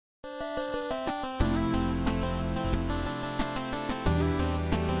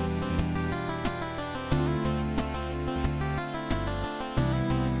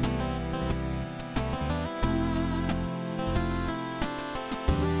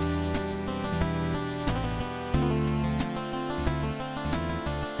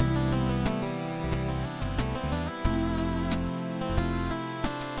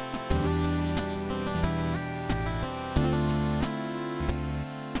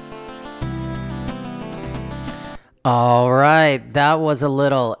All right. That was a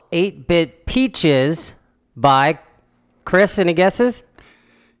little 8-Bit Peaches by Chris. Any guesses?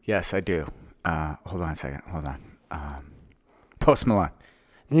 Yes, I do. Hold on a second. Hold on. Post Malone.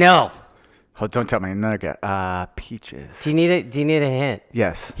 No. Oh, don't tell me another guess. Peaches. Do you need a hint?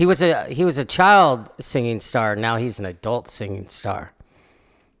 Yes. He was a child singing star. Now he's an adult singing star.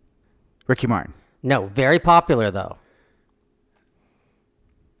 Ricky Martin. No, very popular though.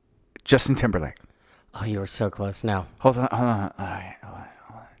 Justin Timberlake. Oh, you were so close. No. Hold on. All right.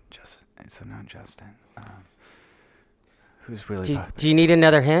 Justin. So now Justin. Who's really popular? Do you need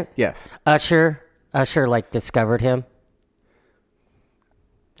another hint? Yes. Usher like discovered him.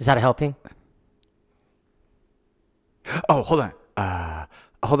 Is that helping? Oh, hold on.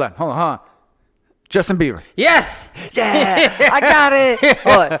 Hold on. Justin Bieber. Yes. Yeah, I got it.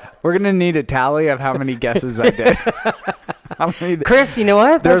 Hold on. We're gonna need a tally of how many guesses I did. Chris, you know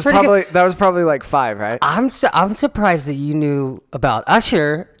what? That was probably like 5, right? I'm surprised that you knew about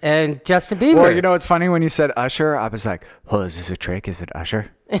Usher and Justin Bieber. Well, you know what's funny when you said Usher, I was like, "Oh, is this a trick? Is it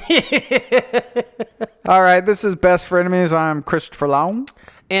Usher?" All right, this is Best for Enemies. I'm Christopher Long.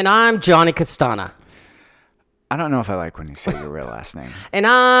 And I'm Johnny Castana. I don't know if I like when you say your real last name. And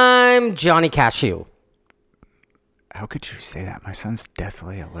I'm Johnny Cashew. How could you say that? My son's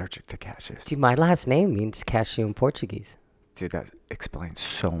deathly allergic to cashews. Dude, my last name means cashew in Portuguese. Dude, that explains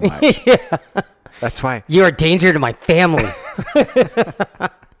so much. Yeah. That's why. You're a danger to my family. Hey,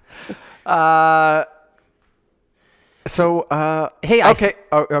 okay.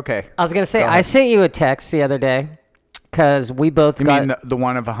 Okay. I was going to say, I sent you a text the other day because we both You mean the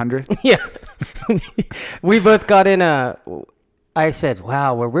one of 100? Yeah. We both got in I said,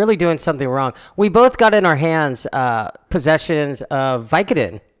 wow, we're really doing something wrong. We both got in our hands possessions of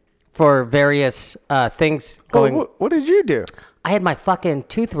Vicodin for various things going. Oh, what did you do? I had my fucking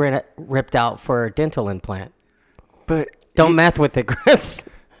tooth ripped out for a dental implant. But don't mess with it, Chris.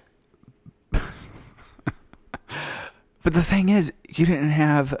 But the thing is, you didn't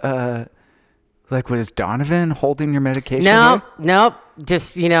have was Donovan holding your medication? Nope.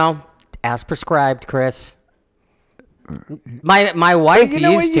 Just as prescribed, Chris. My wife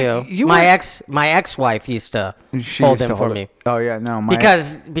used to. My ex-wife used to hold him for me. Oh yeah, no,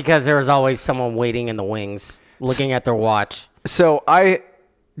 because there was always someone waiting in the wings, looking at their watch. So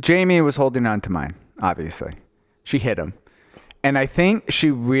Jamie was holding on to mine. Obviously, she hit him, and I think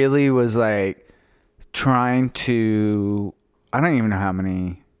she really was like trying to. I don't even know how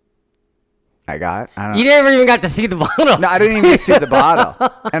many I got. I don't. You never even got to see the bottle. No, I didn't even see the bottle,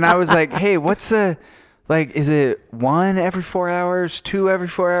 and I was like, "Hey, what's the?" Like, is it 1 every 4 hours, 2 every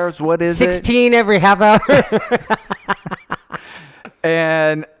 4 hours? What is 16 every half hour?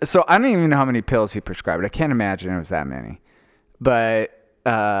 And so I don't even know how many pills he prescribed. I can't imagine it was that many. But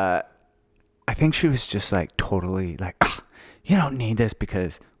I think she was just like totally like, you don't need this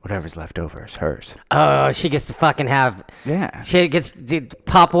because whatever's left over is hers. Oh, she gets to fucking have. Yeah. She gets to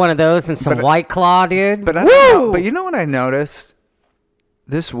pop one of those and some White Claw, dude. But but you know what I noticed?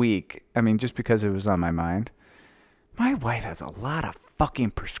 This week, I mean, just because it was on my mind, my wife has a lot of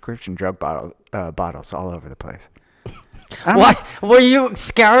fucking prescription drug bottles all over the place. What? Were you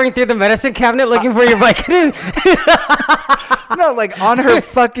scouring through the medicine cabinet looking for your Vicodin? No, like on her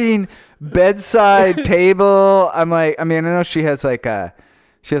fucking bedside table. I'm like, I mean, I know she has like a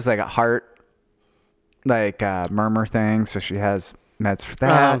heart, murmur thing, so she has meds for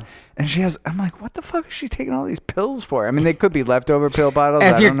that. And I'm like, what the fuck is she taking all these pills for? I mean, they could be leftover pill bottles.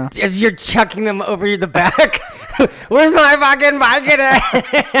 I don't know. As you're chucking them over the back. Where's my fucking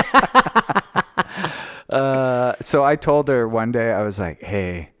Vicodin? So I told her one day, I was like,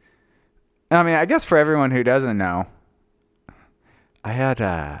 hey, I mean, I guess for everyone who doesn't know, I had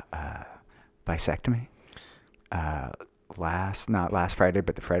a vasectomy. Not last Friday,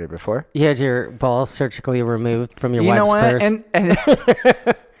 but the Friday before. You had your balls surgically removed from your wife's purse. And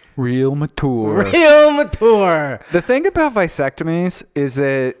real mature. Real mature. The thing about vasectomies is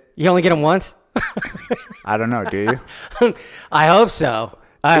that you only get them once. I don't know. Do you? I hope so.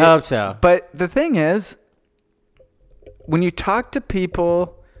 I hope so. But the thing is, when you talk to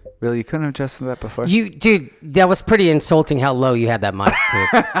people, really, you couldn't have just said that before. Dude, that was pretty insulting. How low you had that mic, dude.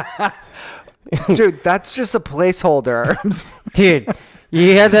 Dude, that's just a placeholder. Dude,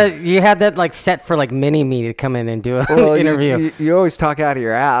 you had that like set for like mini me to come in and do an interview. You always talk out of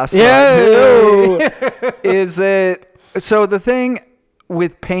your ass. Yeah. Is it so? The thing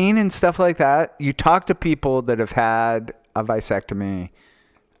with pain and stuff like that, you talk to people that have had a vasectomy,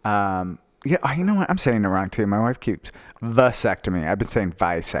 Yeah, you know what? I'm saying it wrong too. My wife keeps vasectomy. I've been saying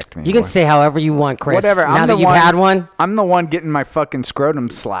vasectomy. You can say however you want, Chris. Whatever. Now that you've had one. I'm the one getting my fucking scrotum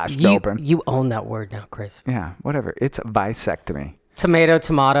slashed open. You own that word now, Chris. Yeah, whatever. It's vasectomy.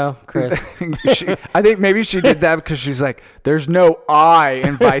 Tomato, Chris. I think maybe she did that because she's like, there's no I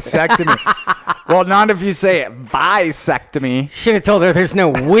in vasectomy. Well, not if you say it, vasectomy. Should have told her there's no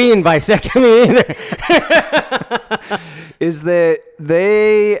we in vasectomy either. Is that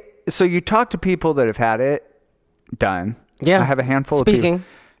so you talk to people that have had it done. Yeah. I have a handful of Speaking.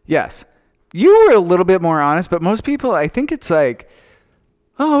 people. Yes. You were a little bit more honest, but most people, I think it's like,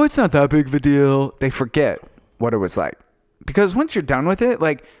 oh, it's not that big of a deal. They forget what it was like. Because once you're done with it,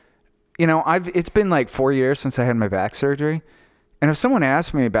 like, you know, it's been like 4 years since I had my back surgery. And if someone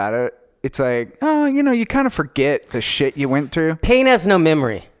asks me about it, it's like, oh, you know, you kind of forget the shit you went through. Pain has no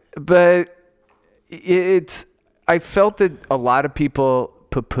memory. But I felt that a lot of people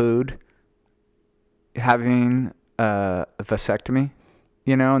poo-pooed having a vasectomy,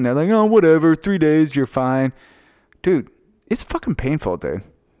 you know, and they're like, oh, whatever, 3 days, you're fine. Dude, it's fucking painful, dude.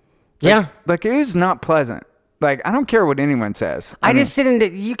 Yeah. Like it is not pleasant. Like, I don't care what anyone says. I just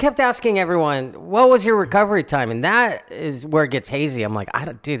didn't. You kept asking everyone, what was your recovery time? And that is where it gets hazy. I'm like,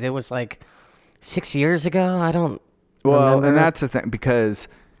 dude, it was like 6 years ago. I don't. Well, and that's the thing because,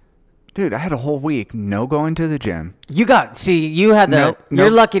 dude, I had a whole week no going to the gym. You had you're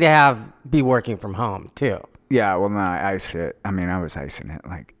lucky to be working from home too. Yeah, well, no, I iced it. I mean, I was icing it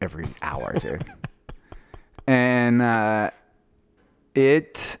like every hour, dude. And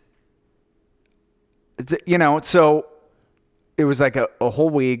you know, so it was like a whole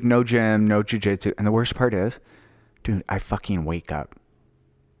week, no gym, no jiu-jitsu. And the worst part is, dude, I fucking wake up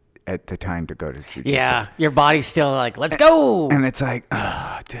at the time to go to jiu-jitsu. Yeah, your body's still like, let's go. And it's like,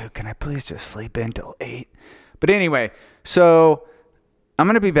 oh, dude, can I please just sleep in till 8? But anyway, so I'm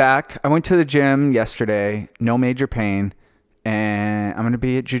going to be back. I went to the gym yesterday, no major pain, and I'm going to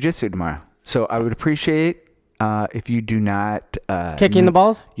be at jiu-jitsu tomorrow. So I would appreciate if you do not... Kicking the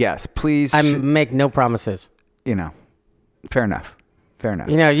balls? Yes, please. I make no promises. You know, fair enough. Fair enough.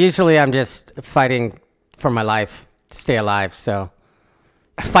 You know, usually I'm just fighting for my life to stay alive. So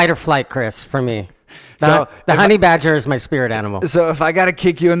it's fight or flight, Chris, for me. The honey badger is my spirit animal. So if I got to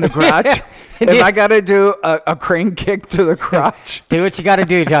kick you in the crotch, if I got to do a crane kick to the crotch. Do what you got to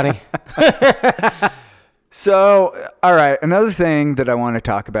do, Johnny. So, all right. Another thing that I want to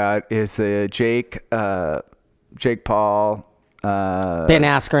talk about is the Jake Paul Ben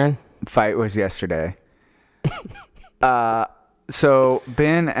Askren fight was yesterday. So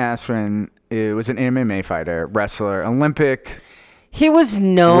Ben Askren was an MMA fighter, wrestler, Olympic. He was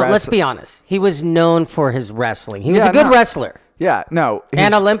known. Let's be honest. He was known for his wrestling. He was a good wrestler. Yeah, no.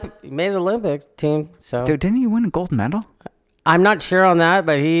 And he made the Olympic team. So dude, didn't he win a gold medal? I'm not sure on that,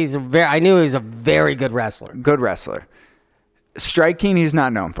 but I knew he was a very good wrestler. Good wrestler. Striking, he's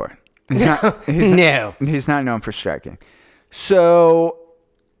not known for. He's not. He's not known for striking. So,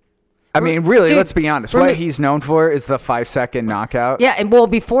 I mean, really, dude, let's be honest. What he's known for is the 5-second knockout. Yeah, and well,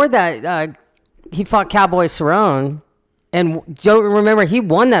 before that, he fought Cowboy Cerrone, and Joe, remember, he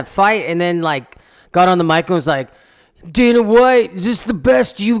won that fight, and then like got on the mic and was like, "Dana White, is this the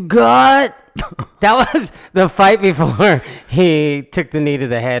best you got?" That was the fight before he took the knee to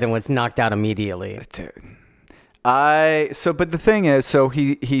the head and was knocked out immediately. Dude. But the thing is, so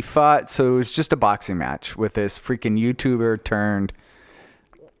he fought, so it was just a boxing match with this freaking YouTuber turned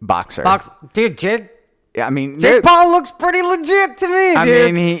boxer. Dude, Jake Paul looks pretty legit to me, I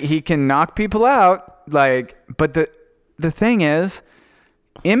dude. mean, he can knock people out, like, but the thing is,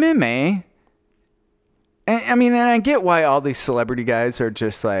 MMA, and I get why all these celebrity guys are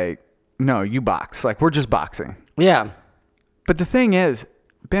just like, no, you box. Like, we're just boxing. Yeah. But the thing is,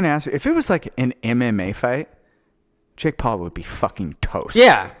 Ben Askren, if it was like an MMA fight, Jake Paul would be fucking toast.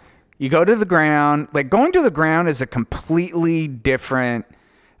 Yeah. You go to the ground. Like, going to the ground is a completely different...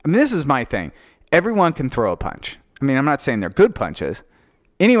 I mean, this is my thing. Everyone can throw a punch. I mean, I'm not saying they're good punches.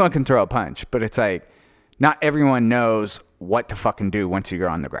 Anyone can throw a punch, but it's like, not everyone knows what to fucking do once you're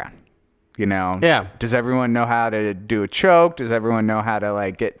on the ground. You know? Yeah. Does everyone know how to do a choke? Does everyone know how to,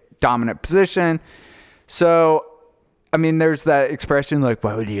 like, get dominant position? So... I mean, there's that expression like,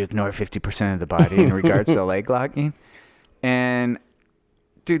 why would you ignore 50% of the body in regards to leg locking? And,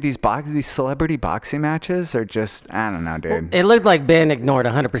 dude, these celebrity boxing matches are just, I don't know, dude. It looked like Ben ignored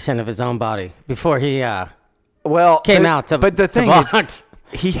 100% of his own body before he came out to But the thing box. is,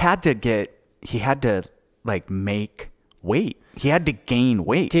 he had to, like, make weight. He had to gain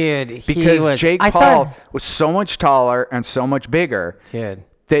weight. Dude, because Jake Paul was so much taller and so much bigger. Dude.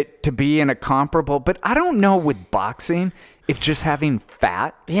 that to be in a comparable, but I don't know with boxing if just having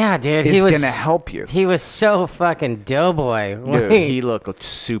fat Yeah, dude. is going to help you. He was so fucking doughboy. Dude, he looked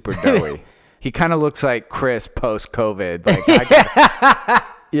super doughy. He kind of looks like Chris post-COVID. Like,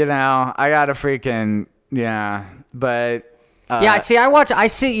 I got a freaking, but... see, I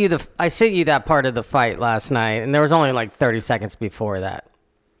sent you that part of the fight last night, and there was only like 30 seconds before that.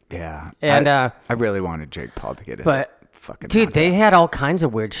 Yeah. And I really wanted Jake Paul to get his fucking dude, knockout. they had all kinds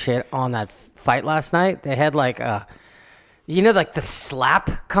of weird shit on that fight last night. They had like like the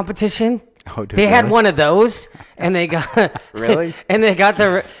slap competition. Oh, dude, they had really? one of those, and they got Really? and they got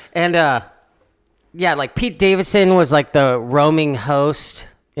like Pete Davidson was like the roaming host.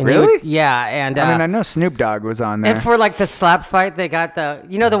 And Really? and I know Snoop Dogg was on there. and for like the slap fight, they got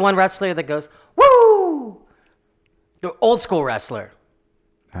the one wrestler that goes woo, the old school wrestler.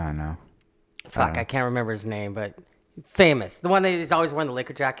 I don't know. Fuck, I can't remember his name, but famous. The one that is always wearing the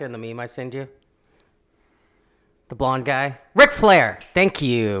liquor jacket in the meme I send you. The blonde guy. Ric Flair. Thank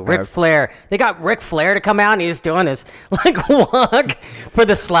you. Ric Flair. They got Ric Flair to come out and he's doing this like walk for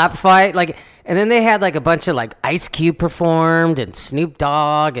the slap fight. Like, and then they had like a bunch of like Ice Cube performed and Snoop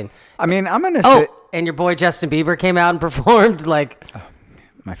Dogg and I mean, I'm going to say... and your boy Justin Bieber came out and performed like...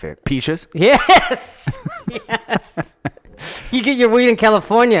 my favorite. Peaches? Yes. Yes. You get your weed in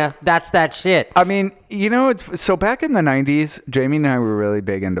California, that's that shit. I mean, so back in the 90s, Jamie and I were really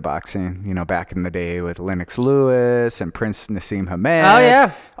big into boxing, back in the day with Lennox Lewis and Prince Nassim Hamed. Oh,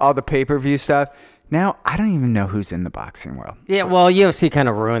 yeah. All the pay-per-view stuff. Now, I don't even know who's in the boxing world. Yeah, well, UFC kind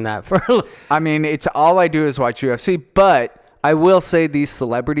of ruined that for... I mean, it's all I do is watch UFC, but I will say these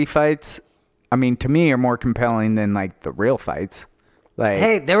celebrity fights, I mean, to me are more compelling than like the real fights. Like,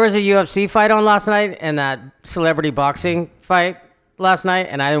 hey, there was a UFC fight on last night and that celebrity boxing fight last night,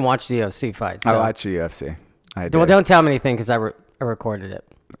 and I didn't watch the UFC fight. So. I watched the UFC. I did. Well, don't tell me anything because I recorded it.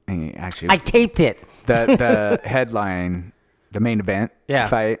 Actually, I taped it. The headline, the main event Yeah.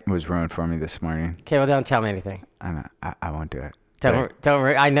 fight was ruined for me this morning. Okay, well, don't tell me anything. I won't do it. Don't.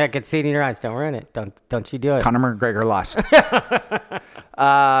 I know I can see it in your eyes. Don't ruin it. Don't you do it. Conor McGregor lost.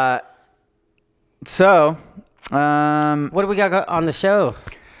 So... what do we got on the show?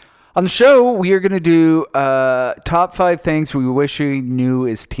 On the show, we are going to do top 5 things we wish we knew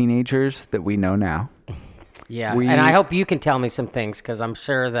as teenagers that we know now. Yeah, and I hope you can tell me some things because I'm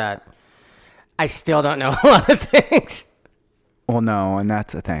sure that I still don't know a lot of things. Well, no, and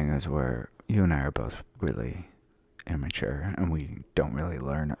that's the thing is where you and I are both really immature and we don't really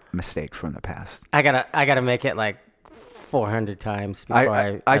learn mistakes from the past. I gotta make it like 400 times before I should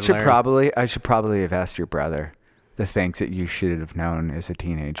learn. I should probably have asked your brother the things that you should have known as a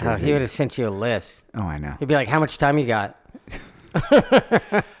teenager. Oh, he would have sent you a list. Oh, I know. He'd be like, "How much time you got?"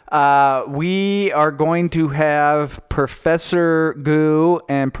 We are going to have Professor Goo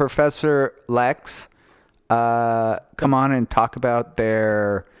and Professor Lex come on and talk about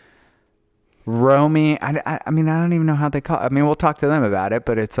their roaming. I mean, I don't even know how they call it. I mean, we'll talk to them about it,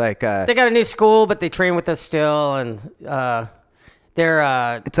 but it's like... they got a new school, but they train with us still, and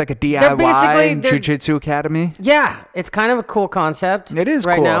they're... it's like a DIY Jiu-Jitsu academy. Yeah, it's kind of a cool concept. It is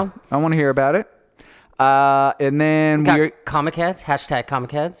right cool. now. I want to hear about it. And then we got Comic Heads,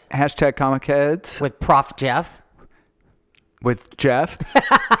 #Comic Heads. #Comic Heads. With Prof Jeff. With Jeff.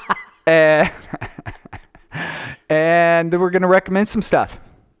 and then we're going to recommend some stuff.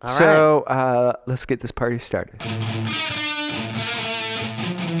 All so right. Let's get this party started.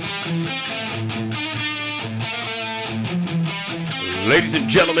 Ladies and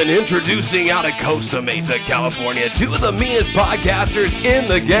gentlemen, introducing out of Costa Mesa, California, 2 of the meanest podcasters in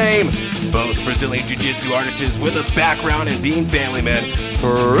the game. Both Brazilian Jiu-Jitsu artists with a background in being family men.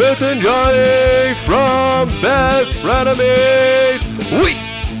 Chris and Johnny from Best Frenemies. We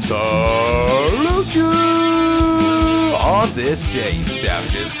salute you on this day, you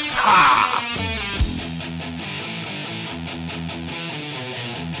savages. Ha!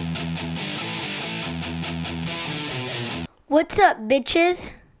 What's up,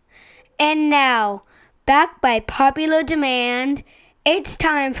 bitches? And now, back by popular demand, it's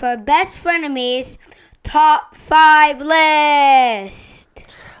time for Best Frenemies Top 5 List.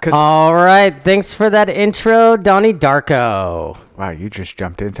 All right, thanks for that intro, Donnie Darko. Wow, you just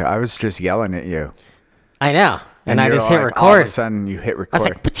jumped into it. I was just yelling at you. I know, and I just hit record. All of a sudden, you hit record. I was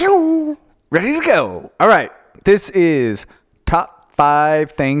like, "Pachoo!" Ready to go. All right, this is top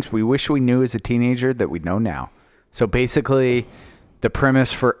 5 things we wish we knew as a teenager that we know now. So basically, the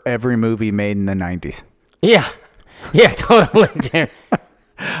premise for every movie made in the 90s. Yeah, totally, dude.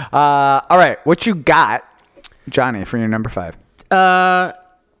 All right, what you got, Johnny, for your number 5?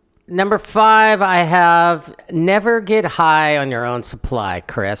 Number 5, I have never get high on your own supply,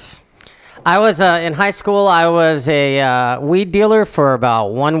 Chris. I was in high school. I was a weed dealer for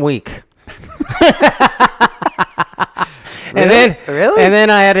about 1 week. And then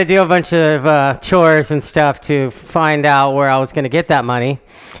I had to do a bunch of chores and stuff to find out where I was going to get that money.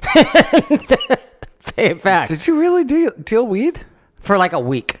 Pay it back. Did you really deal weed? For like a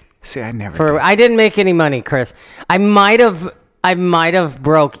week. See, I never did. I didn't make any money, Chris. I might have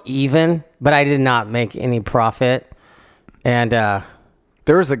broke even, but I did not make any profit. And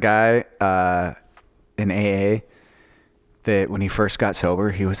there was a guy in AA that when he first got sober,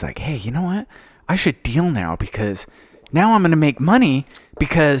 he was like, hey, you know what? I should deal now because now I'm going to make money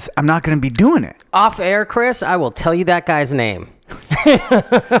because I'm not going to be doing it. Off air, Chris, I will tell you that guy's name.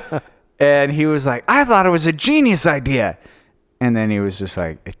 And he was like, I thought it was a genius idea. And then he was just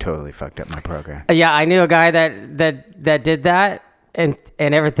like, it totally fucked up my program. Yeah, I knew a guy that did that, and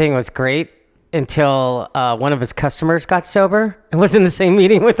everything was great until one of his customers got sober and was in the same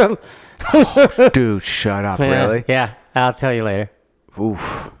meeting with him. Dude, shut up, Yeah, really? Yeah, I'll tell you later.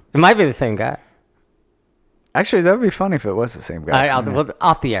 Oof. It might be the same guy. Actually, that would be funny if it was the same guy.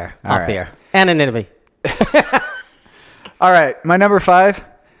 Off the air. All Off right. the air. Anonymity. All right, my number 5.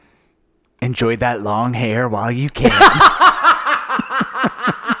 Enjoy that long hair while you can.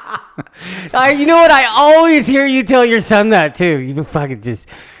 You know what? I always hear you tell your son that too. You fucking just.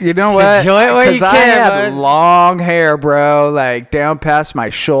 You know what? Enjoy it while you Because can. I had bud. long hair, bro, like down past my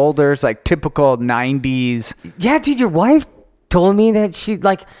shoulders, like typical 90s. Yeah, dude. Your wife told me that she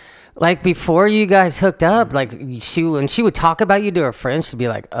like before you guys hooked up, like when she would talk about you to her friends, she'd be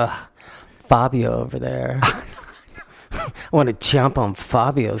like, "Ugh, Fabio over there." I want to jump on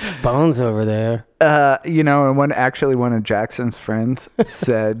Fabio's bones over there. And one of Jackson's friends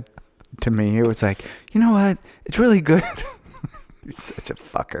said to me, it was like, you know what? It's really good. He's such a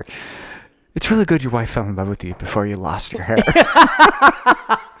fucker. It's really good your wife fell in love with you before you lost your hair.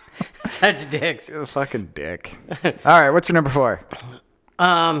 Such dicks. You're a fucking dick. All right, what's your number 4?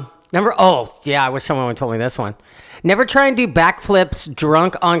 I wish someone would told me this one. Never try and do backflips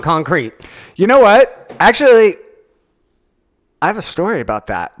drunk on concrete. You know what? Actually, I have a story about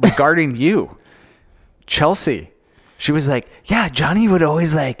that regarding you. Chelsea. She was like, yeah, Johnny would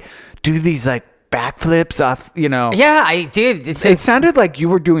always like do these like backflips off, Yeah, I did. It sounded like you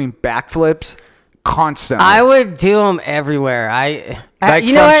were doing backflips constantly. I would do them everywhere.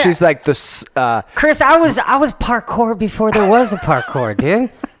 She's like this. Chris, I was parkour before there was a parkour, dude.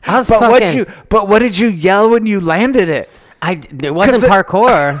 I was But what did you yell when you landed it? It wasn't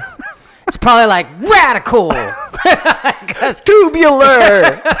parkour. It's probably like radical.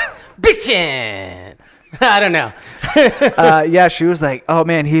 Tubular. Bitchin'. I don't know. Yeah, she was like, oh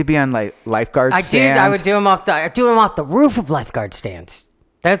man, he'd be on like lifeguard stands. I would do him off the roof of lifeguard stands.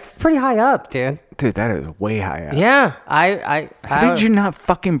 That's pretty high up, dude. Dude, that is way high up. Yeah, How did you not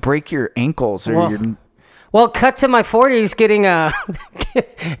fucking break your ankles or your? Well, cut to my 40s,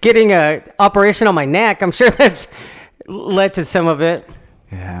 getting a operation on my neck. I'm sure that's led to some of it.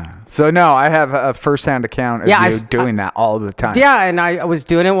 Yeah. So no, I have a first-hand account of you doing that all the time. Yeah, and I was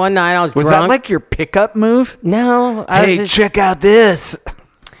doing it one night. I was drunk. Was that like your pickup move? No. Hey, check out this.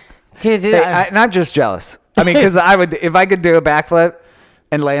 Dude, Not just jealous. I mean, because I would, if I could do a backflip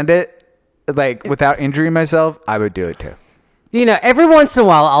and land it, like without injuring myself, I would do it too. Every once in a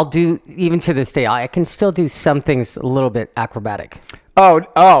while, I'll do, even to this day, I can still do some things a little bit acrobatic. Oh,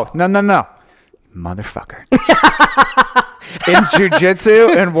 no. Motherfucker. In jiu-jitsu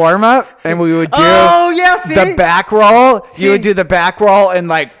and warm-up, and we would do the back roll. You would do the back roll and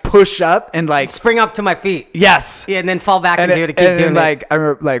like push up and like spring up to my feet. Yes. Yeah, and then fall back and do it. Keep doing it. I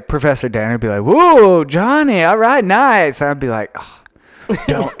remember, like Professor Dan would be like, "Whoa, Johnny, all right, nice." I'd be like, oh,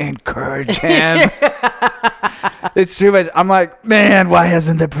 "Don't encourage him. It's too much." I'm like, "Man, why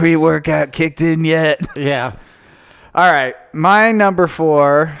hasn't the pre-workout kicked in yet?" Yeah. All right, my number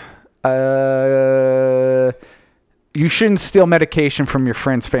 4. You shouldn't steal medication from your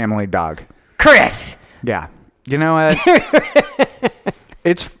friend's family dog. Chris. Yeah. You know what?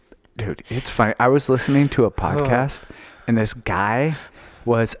 It's funny. I was listening to a podcast and this guy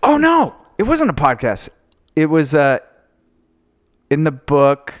was, oh no, it wasn't a podcast. It was in the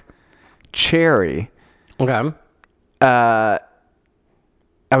book Cherry. Okay. I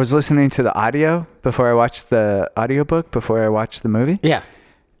was listening to the audio before I watched the audiobook, before I watched the movie. Yeah.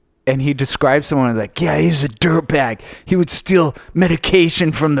 And he described someone like, yeah, he was a dirtbag. He would steal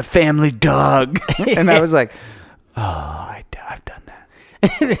medication from the family dog. And I was like, oh, I've done that.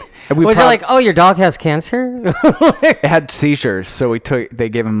 Was it like, oh, your dog has cancer? It had seizures, so they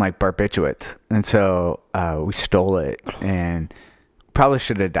gave him like barbiturates. And so we stole it and probably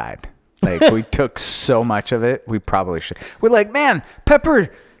should have died. Like, we took so much of it. We probably should. We're like, man,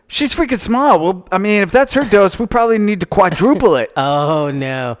 Pepper, she's freaking small. Well, I mean, if that's her dose, we probably need to quadruple it. Oh,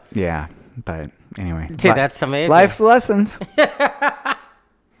 no. Yeah, but anyway. Dude, that's amazing. Life lessons.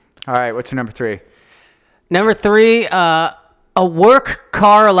 All right, what's your number 3? Number 3, a work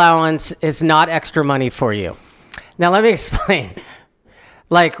car allowance is not extra money for you. Now, let me explain.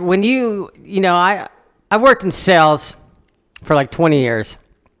 Like, when I worked in sales for like 20 years.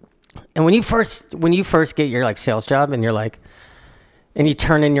 And when you first get your like sales job and you're like, and you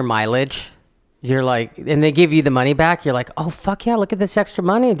turn in your mileage, you're like, and they give you the money back, you're like, oh, fuck yeah, look at this extra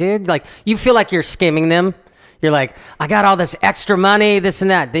money, dude. Like, you feel like you're skimming them. You're like, I got all this extra money, this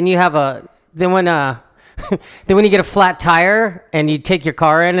and that. Then you have then when you get a flat tire and you take your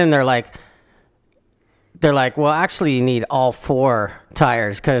car in and they're like, well, actually you need all 4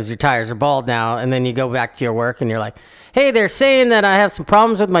 tires because your tires are bald now. And then you go back to your work and you're like, hey, they're saying that I have some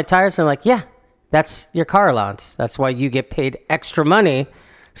problems with my tires. And I'm like, yeah, that's your car allowance. That's why you get paid extra money.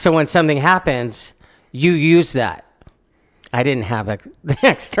 So when something happens, you use that. I didn't have the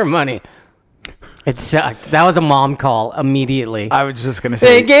extra money. It sucked. That was a mom call immediately. I was just going to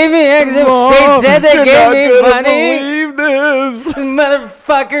say. They gave me extra. They said they gave me money. Believe this.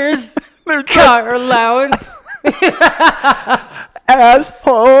 Motherfuckers. Their car allowance.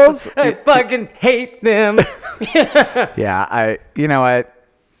 Assholes. I fucking hate them. Yeah, you know what?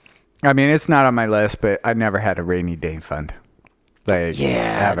 I mean, it's not on my list, but I never had a rainy day fund. Like,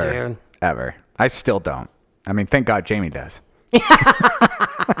 yeah, ever, dude. Ever. I still don't. I mean, thank God Jamie does.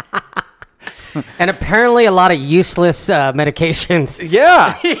 And apparently a lot of useless medications.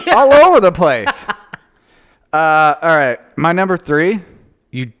 Yeah, all over the place. All right, my number 3.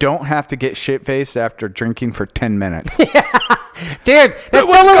 You don't have to get shit-faced after drinking for 10 minutes. Dude, that's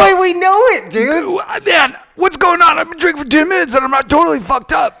the only way we know it, dude. Man, what's going on? I've been drinking for 10 minutes and I'm not totally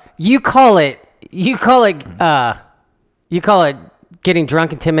fucked up. You call it getting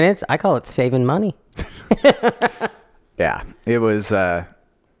drunk in 10 minutes. I call it saving money. Yeah, it was,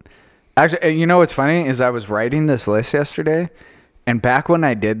 actually, you know what's funny is I was writing this list yesterday, and back when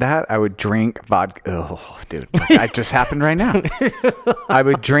I did that, I would drink vodka. Oh, dude, that just happened right now. I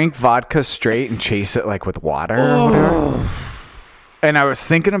would drink vodka straight and chase it like with water or whatever. And I was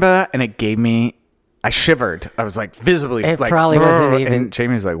thinking about that, and it gave me, I shivered. I was like visibly it like, probably wasn't even. And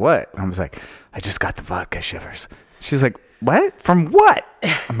Jamie was like, what? And I was like, I just got the vodka shivers. She's like, what? From what?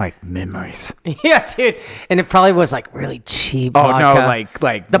 I'm like, memories. Yeah, dude. And it probably was like really cheap Oh, vodka. no,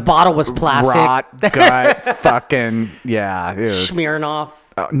 like the bottle was plastic. Rot, gut, fucking, yeah. Dude. Smearing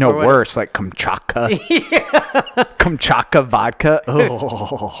off. No, worse, like Kamchatka. Yeah. Kamchatka vodka.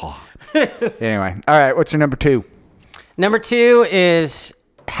 Oh. Anyway, all right, what's your number 2? Number 2 is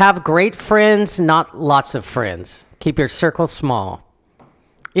have great friends, not lots of friends. Keep your circle small.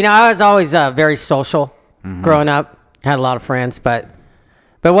 You know, I was always very social growing up. Had a lot of friends, but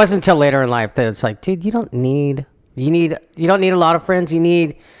it wasn't until later in life that it's like, dude, you don't need a lot of friends. You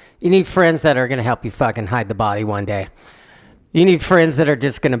need friends that are gonna help you fucking hide the body one day. You need friends that are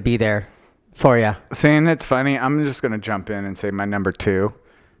just gonna be there for you. Saying that's funny, I'm just gonna jump in and say my number 2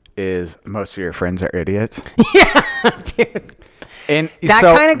 is most of your friends are idiots. Yeah, dude. And that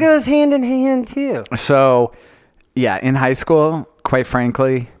kind of goes hand in hand too. So, yeah, in high school, quite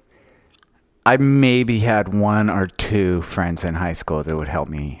frankly, I maybe had 1 or 2 friends in high school that would help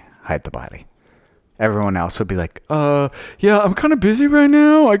me hide the body. Everyone else would be like, yeah, I'm kind of busy right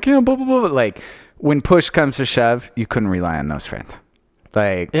now. I can't, blah, blah, blah. Like, when push comes to shove, you couldn't rely on those friends.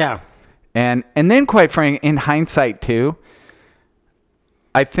 Like, yeah. And then, quite frankly, in hindsight, too,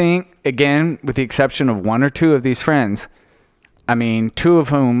 I think, again, with the exception of 1 or 2 of these friends, I mean, 2 of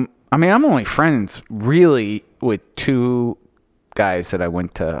whom, I mean, I'm only friends really with 2 guys that I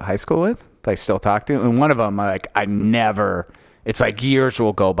went to high school with. I still talk to, and one of them, like, it's like years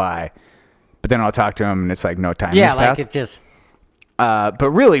will go by, but then I'll talk to him and it's like no time has passed. Like it just, but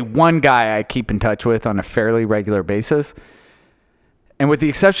really one guy I keep in touch with on a fairly regular basis. And with the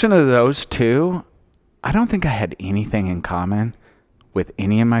exception of those 2, I don't think I had anything in common with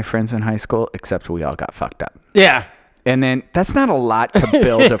any of my friends in high school, except we all got fucked up. yeah. And then that's not a lot to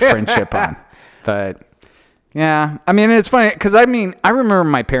build a friendship on, but yeah, I mean, it's funny because I remember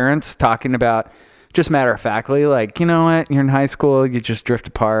my parents talking about just matter of factly, like, you know what, you're in high school, you just drift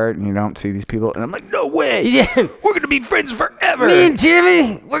apart and you don't see these people. And I'm like, no way. Yeah. We're going to be friends forever. Me and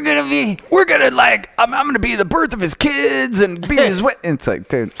Jimmy, we're going to like, I'm going to be the birth of his kids and be his and it's like,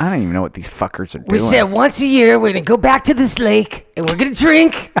 dude, I don't even know what these fuckers are doing. We said once a year, we're going to go back to this lake and we're going to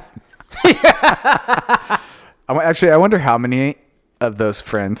drink. I wonder how many of those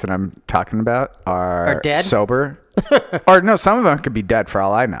friends that I'm talking about are dead? sober Or no, some of them could be dead for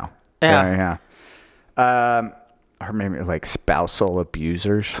all I know. Yeah. Or maybe like spousal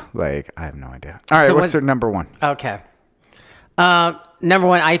abusers. Like, I have no idea. All right, So what's your number one? Okay. Number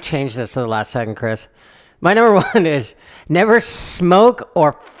one, I changed this to the last second, Chris. My number one is never smoke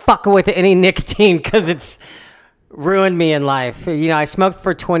or fuck with any nicotine because it's ruined me in life. You know, I smoked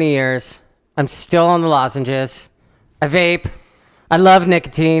for 20 years. I'm still on the lozenges. I vape. I love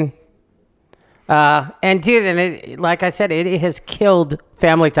nicotine. And dude, like I said, it has killed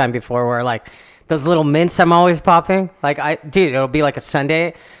family time before where like those little mints I'm always popping. Like it'll be like a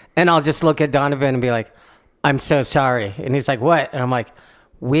Sunday and I'll just look at Donovan and be like, I'm so sorry. And he's like, what? And I'm like,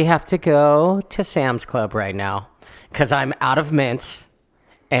 we have to go to Sam's Club right now because I'm out of mints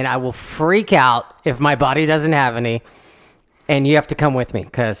and I will freak out if my body doesn't have any. And you have to come with me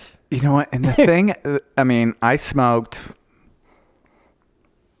because... You know what? And the thing, I mean, I smoked...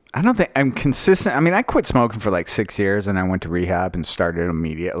 I don't think I'm consistent. I mean, I quit smoking for like 6 years and I went to rehab and started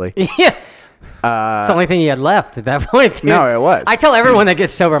immediately. Yeah. It's the only thing you had left at that point, dude. No, it was. I tell everyone that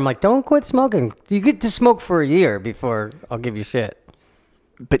gets sober, I'm like, don't quit smoking. You get to smoke for a year before I'll give you shit.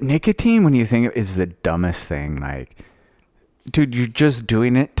 But nicotine, when you think of it, is the dumbest thing. Like, dude, you're just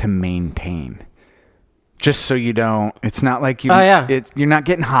doing it to maintain. Just so you don't. It's not like you. Oh yeah. You're not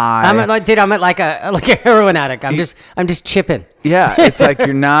getting high. I'm at like a heroin addict. I'm just chipping. Yeah, it's like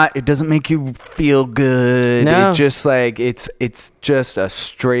you're not. It doesn't make you feel good. No. It's just like it's just a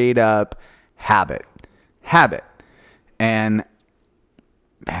straight up habit, and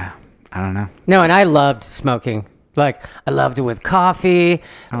yeah, I don't know. No, and I loved smoking. Like I loved it with coffee,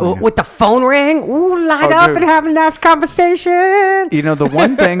 Oh, yeah. with the phone ring. Ooh, light up dude. and have a nice conversation. You know, the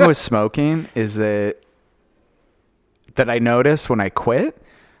one thing with smoking is that I noticed when I quit,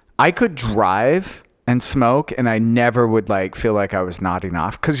 I could drive and smoke and I never would like feel like I was nodding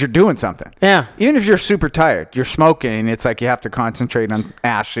off because you're doing something. Yeah. Even if you're super tired, you're smoking. It's like you have to concentrate on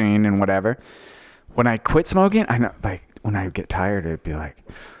ashing and whatever. When I quit smoking, I know, like when I get tired, it'd be like,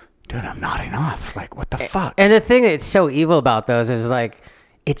 dude, I'm nodding off. Like, what the fuck? And the thing that's so evil about those is like,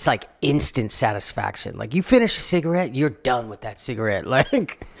 it's like instant satisfaction. Like you finish a cigarette, you're done with that cigarette.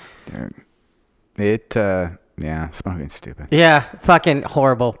 Like, dude, yeah, smoking's stupid. yeah, fucking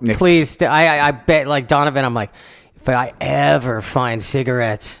horrible. Nick. Please, I bet like Donovan, I'm like, if I ever find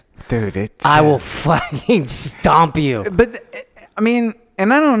cigarettes, Dude, I will fucking stomp you. But I mean,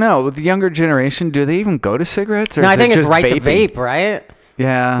 and I don't know, with the younger generation, do they even go to cigarettes? Or No, is I think it it's just right vaping? to vape, right?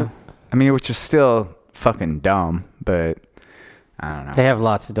 Yeah. I mean, which is still fucking dumb, but I don't know. They have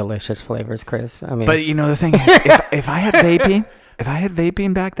lots of delicious flavors, Chris. I mean, But you know, the thing is, if I had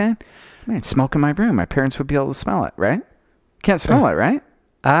vaping back then, man, I'd smoke in my room. My parents would be able to smell it, right? Can't smell it, right?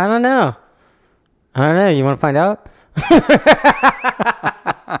 I don't know. You want to find out?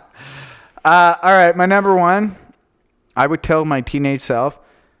 All right, my number one, I would tell my teenage self,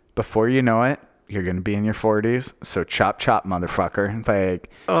 before you know it, you're going to be in your 40s, so chop, motherfucker. Like,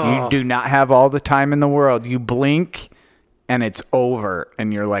 you do not have all the time in the world. You blink, and it's over,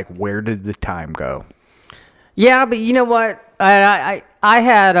 and you're like, where did the time go? Yeah, but you know what? I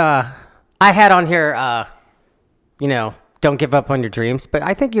had on here, don't give up on your dreams. But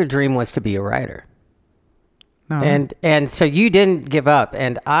I think your dream was to be a writer, No. and so you didn't give up.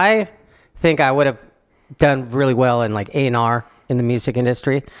 And I think I would have done really well in like A&R in the music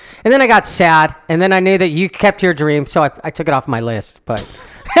industry. And then I got sad, and then I knew that you kept your dream, so I took it off my list. But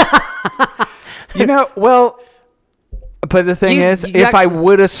Well, but the thing is, if I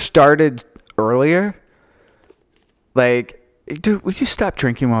would have started earlier, like, dude, would you stop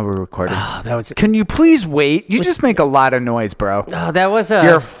drinking while we're recording? oh, that was Can you please wait? You just make a lot of noise, bro. that was a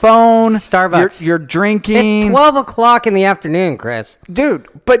Your phone, Starbucks. You're drinking. It's 12 o'clock in the afternoon, Chris. Dude,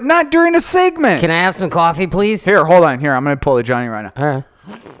 but not during a segment. Can I have some coffee, please? Here, hold on. Here, I'm going to pull a Johnny right now. All right.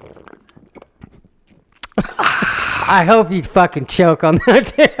 I hope you fucking choke on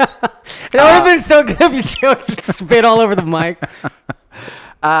that. It would have been so good if you choked and spit all over the mic.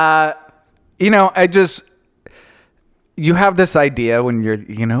 You have this idea when you're,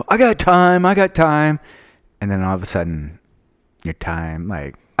 I got time. And then all of a sudden, your time,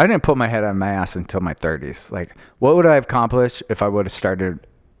 like, I didn't put my head on my ass until my 30s. Like, what would I have accomplished if I would have started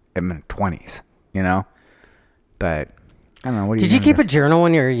in my 20s, But, I don't know. What Did you keep a journal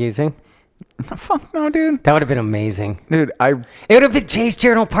when you were using? Fuck no, dude. That would have been amazing. Dude, It would have been Jay's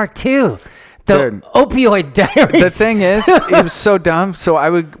Journal Part 2. The Dude. opioid diaries. The thing is, it was so dumb. So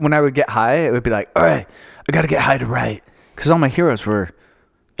when I would get high, it would be like, all right, I got to get high to write. Because all my heroes were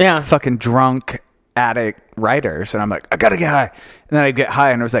fucking drunk, addict writers. And I'm like, I got to get high. And then I'd get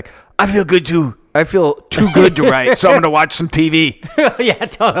high and I was like, I feel good too. I feel too good to write. So I'm going to watch some TV. Yeah,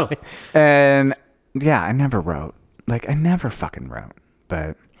 totally. And yeah, I never wrote. Like, I never fucking wrote.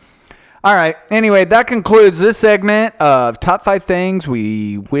 But, all right. Anyway, that concludes this segment of Top 5 Things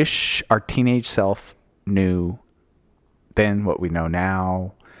We Wish Our Teenage Self Knew Then What We Know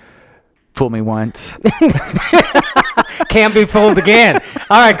Now. Fool me once. Can't be fooled again.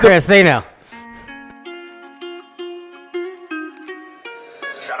 All right, Chris, they know.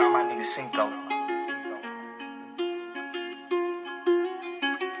 Shout out my nigga Cinco.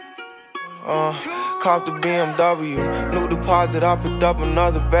 Cop the BMW, new deposit, I picked up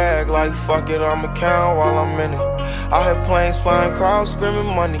another bag. Like fuck it, I'ma count while I'm in it. I hear planes flying, crowds screaming,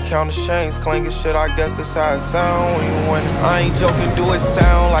 money counting chains, clanking shit. I guess that's how it sound when you winning. I ain't joking, do it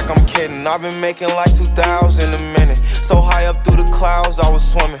sound like I'm kidding. I've been making like 2,000 a minute. So high up through the clouds, I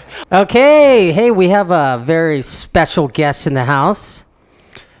was swimming. Okay, hey, we have a very special guest in the house.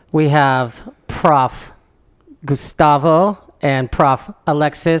 We have Prof Gustavo and Prof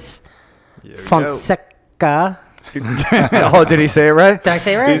Alexis Fonseca. Oh, did he say it right? Did I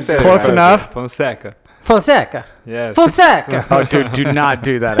say it right? He said Close it. enough. Fonseca. Fonseca. Yes. Fonseca. Oh, dude, do not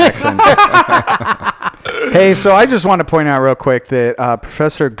do that accent. Hey, so I just want to point out real quick that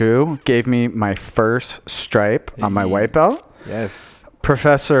Professor Gu gave me my first stripe on my white belt. Yes.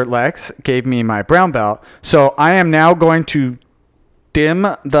 Professor Lex gave me my brown belt. So I am now going to dim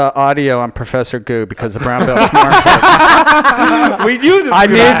the audio on Professor Gu because the brown belt's more important. We knew this. I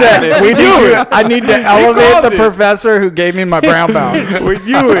need to elevate called the it. professor who gave me my brown belt. We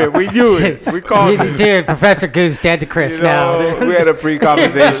knew it. We knew it. We called it. Dude, Professor Goo's dead to Chris You know, now. we had a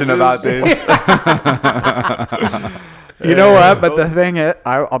pre-conversation about this. You know what? But the thing is,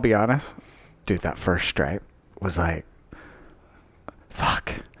 I'll be honest. Dude, that first stripe was like,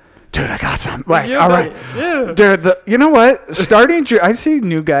 fuck. Dude, I got some. Like, all right. Yeah. Dude, you know what? I see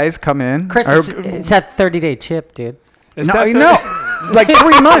new guys come in. Chris, it's that 30-day chip, dude. Is No, that you the- know, like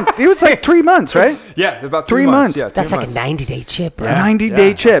 3 months. It was like 3 months, right? Yeah, about 3 3 months. Yeah, That's 3 like a months. 90-day chip, bro. Yeah.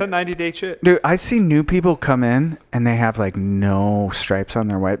 90-day chip. That's a 90-day chip. Dude, I see new people come in and they have like no stripes on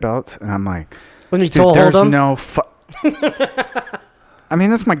their white belts, and I'm like, When you dude, toll there's hold them. no. I mean,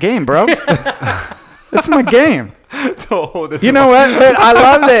 that's my game, bro. That's my game. You know what? But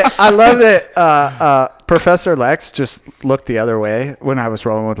I love that Professor Lex just looked the other way when I was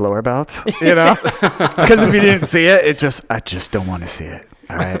rolling with lower belts. You know, because if you didn't see it, I just don't want to see it.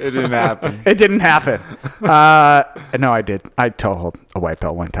 All right. It didn't happen. It didn't happen. No, I did. I toe-hold a white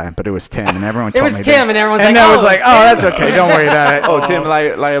belt one time, but it was Tim, and everyone told me was Tim, that. and everyone's and like, I "Oh, was like, it's oh, Tim." that's okay. Don't worry about it. Oh, Tim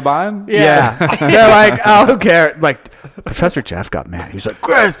Layaban? Yeah. They're like, oh, who cares? Like, Professor Jeff got mad. He was like,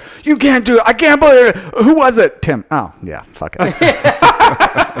 Chris, you can't do it. I can't believe it. Who was it? Tim. Oh, yeah. Fuck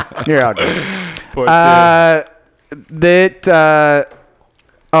it. You're all good. Poor Tim.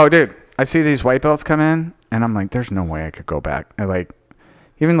 Oh, dude. I see these white belts come in, and I'm like, there's no way I could go back. And like,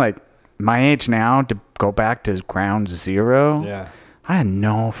 even like my age now to go back to ground zero. Yeah. I had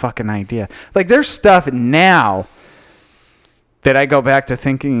no fucking idea. Like, there's stuff now that I go back to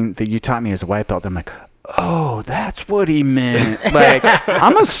thinking that you taught me as a white belt. I'm like, oh, that's what he meant. Like,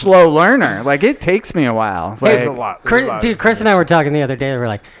 I'm a slow learner. Like, it takes me a while. Like, There's a lot. There's a lot. Dude, Chris and I were talking the other day. We were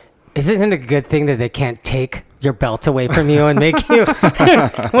like, isn't it a good thing that they can't take your belt away from you and make you,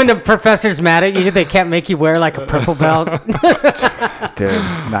 when the professor's mad at you, they can't make you wear like a purple belt? dude,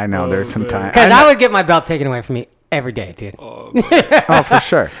 I know there's some time. Because I would get my belt taken away from me every day, dude. Oh, for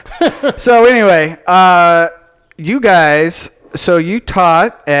sure. So anyway, you guys, so you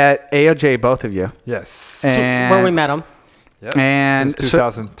taught at AOJ, both of you. Yes. And Where we met him. Yep. and Since so-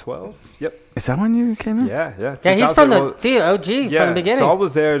 2012. Yep. is that when you came in? Yeah. Yeah, he's from 2000 the OG from the beginning. So I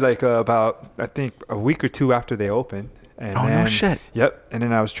was there like about, I think, a week or two after they opened. And Oh, no then, shit. Yep. And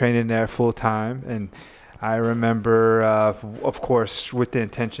then I was training there full time. And I remember, of course, with the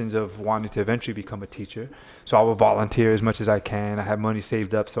intentions of wanting to eventually become a teacher. So I would volunteer as much as I can. I had money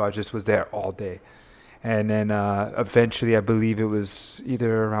saved up, so I just was there all day. And then eventually, I believe it was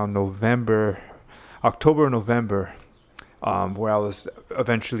either around October or November, where I was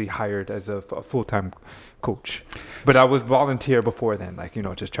eventually hired as a full-time coach. But I was volunteer before then, like,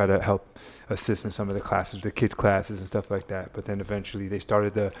 just try to help assist in some of the classes, the kids' classes and stuff like that. But then eventually they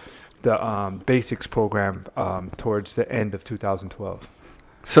started the basics program towards the end of 2012.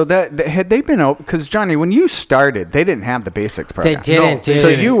 So that had they been open? Because Johnny, when you started, they didn't have the basics program. They didn't, dude. So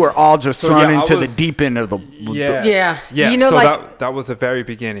you were all just So, thrown yeah, I into the was- deep end of the. Yeah. Yeah. You know, so like- that was the very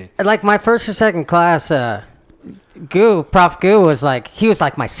beginning. Like my first or second class, Prof Gu was like, he was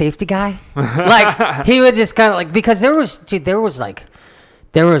like my safety guy. Like, he would just kind of like, because there was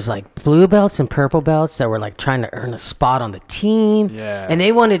there was like blue belts and purple belts that were like trying to earn a spot on the team. Yeah. And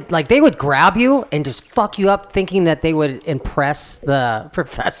they wanted, like, they would grab you and just fuck you up thinking that they would impress the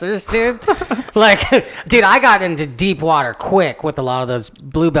professors, dude. Like, dude, I got into deep water quick with a lot of those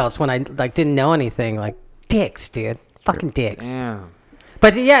blue belts when I like didn't know anything. Like, dicks, dude. Fucking dicks. Damn.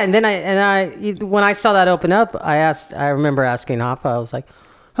 But yeah, and then when I saw that open up, I remember asking Hoffa, I was like,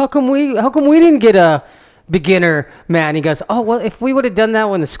 how come we didn't get a beginner mat? And he goes, oh, well, if we would have done that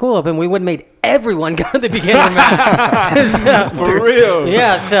when the school opened, we would have made everyone go to the beginner mat. For real.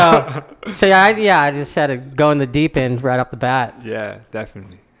 Yeah, so yeah, I just had to go in the deep end right off the bat. Yeah,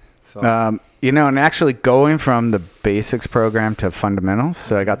 definitely. So And actually going from the basics program to fundamentals,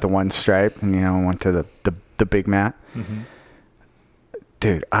 so I got the one stripe and, went to the big mat. Mm-hmm.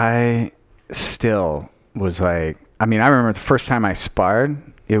 Dude, I still was like, I remember the first time I sparred,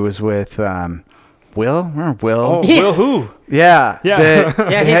 it was with Will. Remember Will? Oh, Will who? Yeah. Yeah.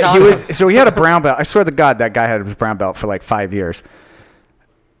 Yeah, he's awesome. He had a brown belt. I swear to God, that guy had a brown belt for like 5 years.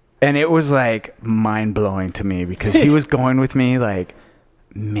 And it was like mind blowing to me because he was going with me like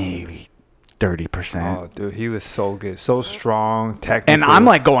maybe 30%. Oh, dude, he was so good, so strong, technical. And I'm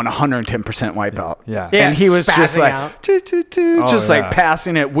like going 110% white belt. Yeah. And he was just spazzing like, out. just yeah. like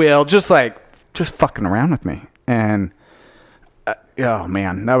passing at will, just fucking around with me. And oh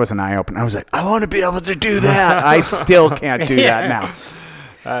man, that was an eye opener. I was like, I want to be able to do that. I still can't do that now.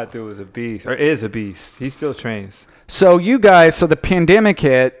 That dude was a beast, or is a beast. He still trains. So you guys, the pandemic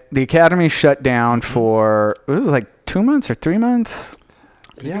hit, the academy shut down for, it was like 2 months or 3 months.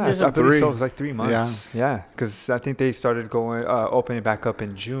 Yeah, This is I believe three. so. It was like 3 months. Yeah, because I think they started opening back up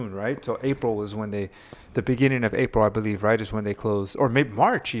in June, right? So April was when the beginning of April, I believe, right, is when they closed, or maybe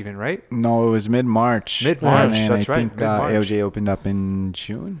March even, right? No, it was mid-March. Mid-March, And that's I right, think mid-March. AOJ opened up in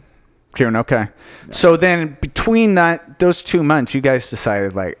June. June, okay. So then between those 2 months, you guys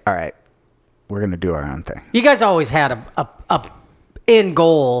decided like, all right, we're going to do our own thing. You guys always had a end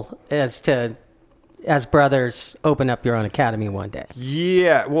goal as brothers open up your own academy one day.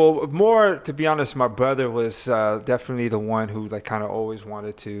 Yeah, well, more to be honest, my brother was definitely the one who like kind of always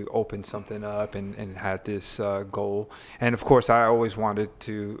wanted to open something up and had this goal. And of course, I always wanted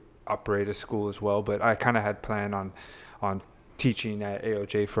to operate a school as well, but I kind of had planned on teaching at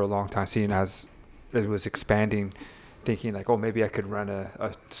AOJ for a long time, seeing as it was expanding, thinking like, oh, maybe I could run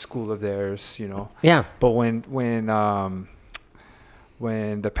a school of theirs, Yeah. But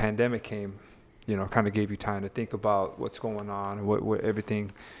when the pandemic came, kind of gave you time to think about what's going on and what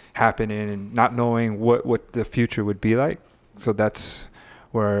everything happening and not knowing what the future would be like. So that's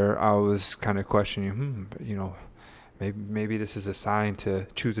where I was kind of questioning, maybe this is a sign to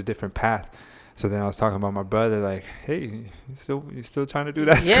choose a different path. So then I was talking about my brother, like, hey, you still trying to do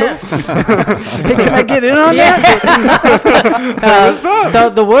that? Yeah. Hey, can I get in on that?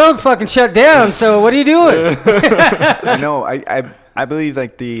 The world fucking shut down, so what are you doing? No, I believe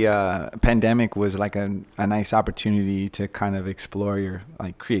like the pandemic was like a nice opportunity to kind of explore your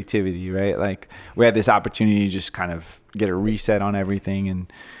like creativity, right? Like we had this opportunity to just kind of get a reset on everything,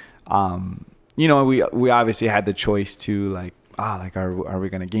 and we obviously had the choice to like, are we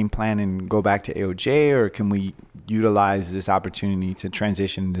going to game plan and go back to AOJ, or can we utilize this opportunity to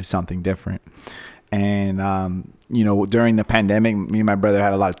transition into something different? And during the pandemic, me and my brother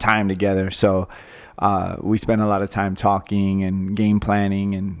had a lot of time together, so we spent a lot of time talking and game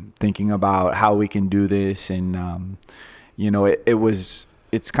planning and thinking about how we can do this. And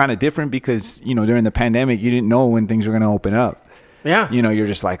it's kind of different because during the pandemic you didn't know when things were going to open up. Yeah. You're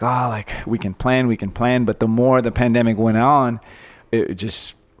just like, we can plan. But the more the pandemic went on, it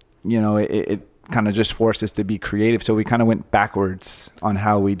just, it kind of just forced us to be creative. So we kind of went backwards on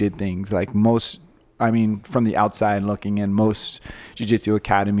how we did things. Like from the outside looking in, most jiu-jitsu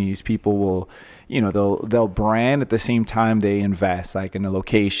academies, people will, they'll brand at the same time they invest, like in a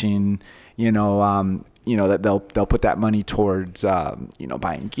location, that they'll put that money towards,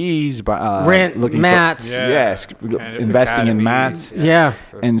 buying gis, rent, mats. Yes, investing in mats. Yeah.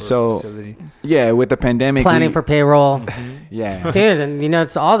 And so, facility. yeah, with the pandemic, Planning for payroll. yeah. Dude, and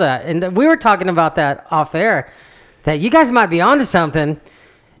it's all that. And we were talking about that off air, that you guys might be onto something.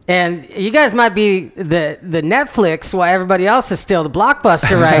 And you guys might be the Netflix while everybody else is still the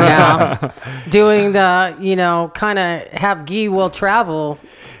Blockbuster right now, doing the, kind of have gi will travel.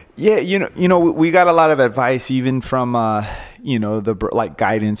 Yeah, we got a lot of advice even from, like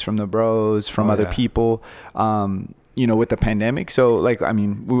guidance from the bros, from other people, with the pandemic. So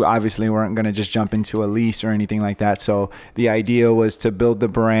we obviously weren't going to just jump into a lease or anything like that. So the idea was to build the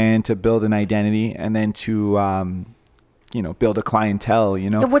brand, to build an identity, and then to, build a clientele,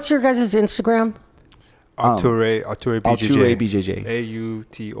 Yeah, what's your guys' Instagram? Autore BJJ. Autore BJJ.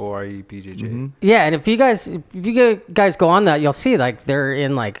 AUTORE BJJ. Mm-hmm. Yeah, and if you guys go on that, you'll see like they're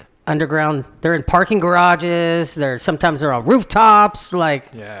in like underground. They're in parking garages. Sometimes they're on rooftops. Like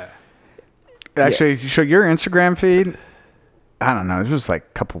Yeah. Actually, so your Instagram feed, I don't know, it was like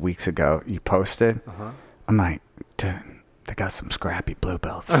a couple weeks ago you posted. I'm like, dude, they got some scrappy blue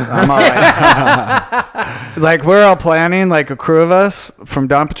belts. I'm all like we're all planning, like a crew of us from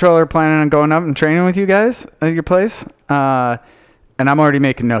Dawn Patrol are planning on going up and training with you guys at your place. And I'm already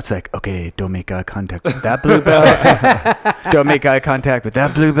making notes like, okay, don't make eye contact with that blue belt. Don't make eye contact with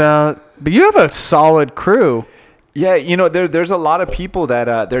that blue belt. But you have a solid crew. Yeah, there's a lot of people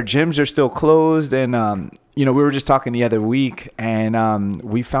that their gyms are still closed, and we were just talking the other week, and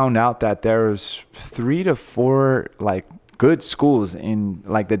we found out that there's 3 to 4 like good schools in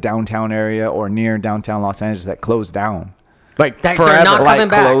like the downtown area or near downtown Los Angeles that closed down, Like They're forever. not like coming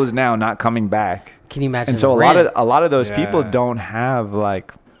back. closed now, not coming back. Can you imagine? And so rent? a lot of those people Yeah. don't have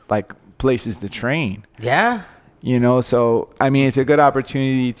like places to train. Yeah. So I mean, it's a good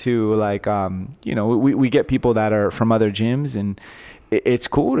opportunity to like, we get people that are from other gyms, and it's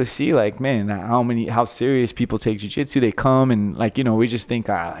cool to see like, man, how serious people take jiu-jitsu. They come and like, we just think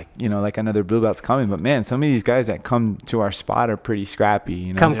like another blue belt's coming, but man, some of these guys that come to our spot are pretty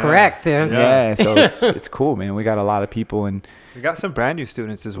scrappy. Come correct, dude. Yeah, so it's cool, man. We got a lot of people, and We got some brand new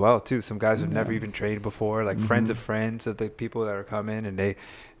students as well too. Some guys who've never even trained before, like friends of friends of the people that are coming, and they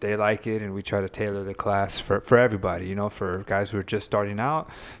like it, and we try to tailor the class for everybody, for guys who are just starting out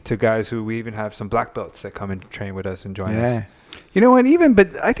to guys who we even have some black belts that come and train with us and join us. You know what?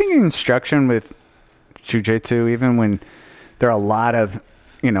 But I think instruction with jiu-jitsu, even when there are a lot of,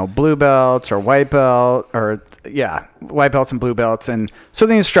 blue belts or white belts and blue belts. And so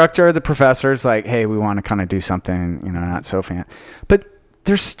the instructor, the professor's like, hey, we want to kind of do something, not so fan. But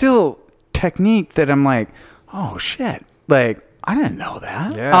there's still technique that I'm like, oh, shit. Like, I didn't know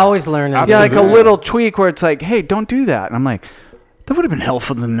that. Yeah. Always learning. Yeah, like a Absolutely. little tweak where it's like, hey, don't do that. And I'm like, that would have been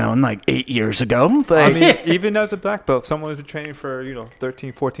helpful to know like 8 years ago. Like, I mean, even as a black belt, someone who's been training for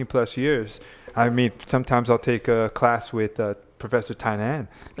 13, 14 plus years. I mean, sometimes I'll take a class with Professor Tainan,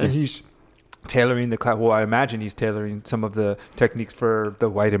 and he's tailoring the class. Well, I imagine he's tailoring some of the techniques for the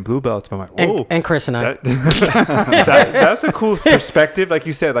white and blue belts. But I'm like, whoa. and Chris and I. That's a cool perspective. Like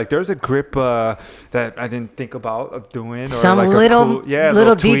you said, like there's a grip that I didn't think about of doing. Or Some like little-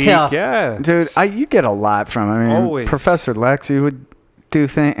 little tweak. detail. Yeah. dude, you get a lot from it. I mean, Always. Professor Lex, you would do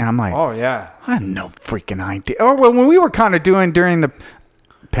things, and I'm like, Oh, yeah. I have no freaking idea. Or when we were kind of doing during the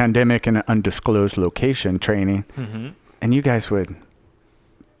pandemic in an undisclosed location training, and you guys would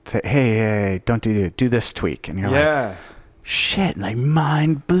say, hey, don't do this tweak. And you're like, Yeah. shit, like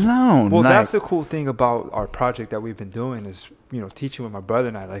mind blown. Well, like, that's the cool thing about our project that we've been doing is, teaching with my brother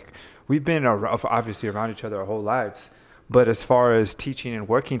and I. Like, we've been obviously around each other our whole lives. But as far as teaching and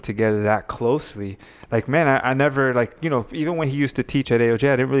working together that closely, like, man, I never, like, even when he used to teach at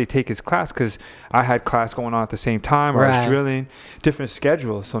AOJ, I didn't really take his class because I had class going on at the same time, or I Right. was drilling, different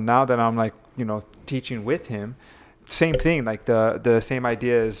schedules. So now that I'm, like, teaching with him, same thing, like the same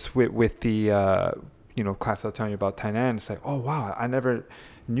ideas with the, class I was telling you about Tainan. It's like, oh, wow, I never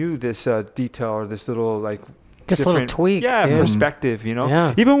knew this detail or this little, like, Just a little different- tweak, yeah, dude. perspective,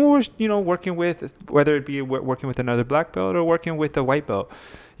 Yeah. even when we're working with, whether it be working with another black belt or working with a white belt,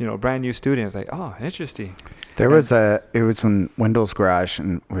 brand new students, like, oh, interesting. it was when Wendell's garage,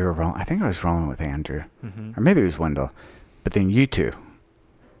 and we were rolling. I think I was rolling with Andrew, or maybe it was Wendell. But then you two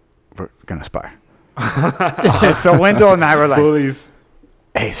were gonna spar. And so Wendell and I were like, Bullies.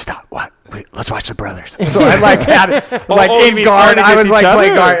 hey, stop! What? Wait, let's watch the brothers. So I like had it like you in mean guard. sparring I was against like each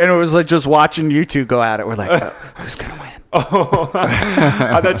playing other? guard, and it was like just watching you two go at it. We're like, who's gonna win? Oh,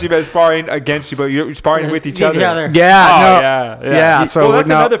 I thought you meant sparring against you, but you're sparring with each other. Yeah, Oh, no, yeah. so well, that's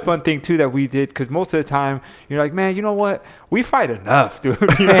no- another fun thing too that we did, because most of the time you're like, man, you know what? We fight enough, dude.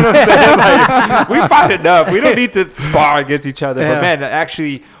 You know what I'm saying? Like, we fight enough. We don't need to spar against each other. Yeah. But man,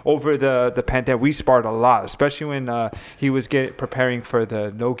 actually, over the pandemic, we sparred a lot, especially when he was preparing for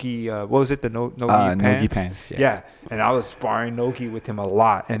the nogi. What was it? The nogi pants. Nogi pants, yeah. And I was sparring nogi with him a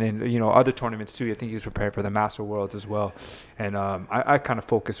lot, and then other tournaments too. I think he was preparing for the Master Worlds as well. And I kind of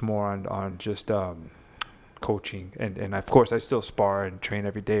focus more on just coaching, and of course I still spar and train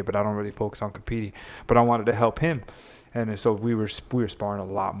every day, but I don't really focus on competing. But I wanted to help him, and so we were sparring a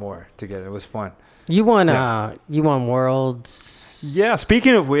lot more together. It was fun. You won. Yeah. You won worlds. Yeah.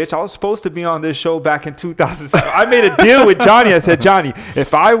 Speaking of which, I was supposed to be on this show back in 2007. I made a deal with Johnny. I said, Johnny,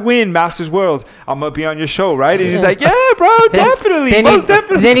 if I win Masters Worlds, I'm gonna be on your show, right? And he's like, yeah, bro, definitely, most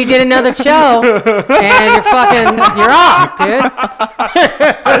definitely. Then he did another show, and you're off, dude.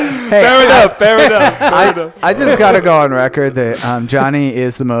 Fair enough. Fair enough. I just got to go on record that Johnny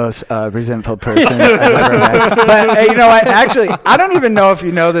is the most resentful person I've ever met. But you know what? Actually, I don't even know if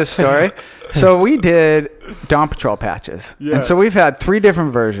you know this story. So we did Dawn Patrol patches. Yeah. And so we've had 3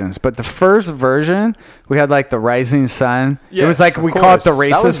 different versions. But the first version, we had like the Rising Sun. It was like, Yes, we of call it the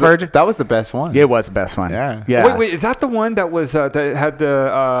course. racist version. That was the best one. It was the best one. Yeah. Yeah. Wait, is that the one that was that had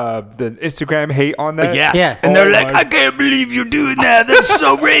the Instagram hate on that? Yes. Yeah. And they're Oh like, my- I can't believe you're doing that. That's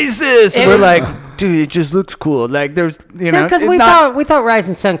so racist. And we're like, dude, it just looks cool. Like, there's, you know. Because it's we not- thought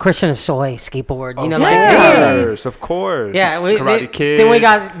Rising Sun Christian Soy skateboard. You know, Of like hey. course, of course. Yeah, Karate Kid.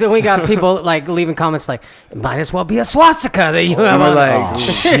 Then we got people like leaving comments like, it might as well be a swastika that you have And we're on. like,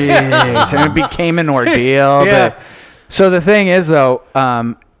 jeez. And it became an ordeal. Yeah. But, so the thing is, though,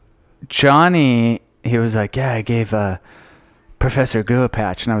 Johnny, he was like, yeah, I gave Professor Goo a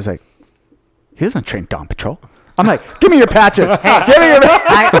patch. And I was like, he doesn't train Dawn Patrol. I'm like, give me your patches. Give me your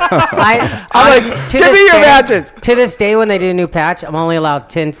I'm like, to give me this your day- patches. To this day, when they do a new patch, I'm only allowed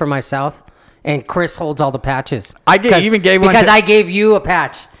 10 for myself, and Chris holds all the patches. I even gave one because to- I gave you a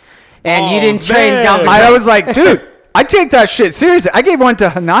patch, and you Oh, didn't train man. down. I was like, dude, I take that shit seriously. I gave one to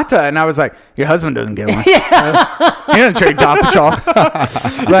Hanata, and I was like, your husband doesn't get one. He doesn't train Dawn Patrol.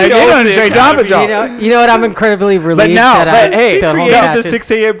 Like, he doesn't train Dawn Patrol. you know what? I'm incredibly relieved now- that I but hey, don't hold You have patches. the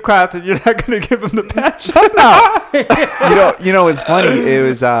 6 a.m. class and you're not going to give him the patch. Fuck no. You know, it's funny. It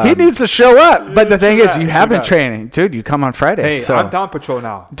was. He needs to show up. But the thing is, that, you do have been that. training. Dude, you come on Friday. Hey, so. I'm Dawn Patrol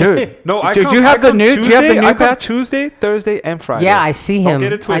now. Dude. No, I Dude, come, you have I the come new. Tuesday, Do you have the new I come patch? Tuesday, Thursday, and Friday. Yeah, I see him. Don't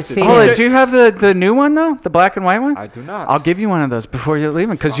get it I twisted. see Hold him. on, do you have the new one though? The black and white one? I do not. I'll give you one of those before you're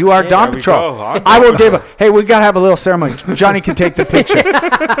leaving because you are yeah. Dawn There we Patrol. go. I'm I will give a. Hey, we gotta have a little ceremony. Johnny can take the picture.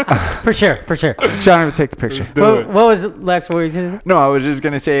 For sure. Johnny will take the picture. What was it, Lex? What were you saying? No, I was just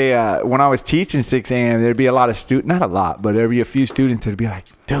gonna say when I was teaching 6 a.m., there'd be a lot of students, not a lot, but there'd be a few students that'd be like,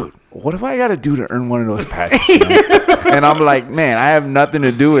 "Dude, what do I gotta do to earn one of those patches?" You know? And I'm like, "Man, I have nothing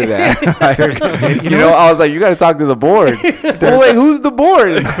to do with that." you know, I was like, "You gotta talk to the board." Well, wait, who's the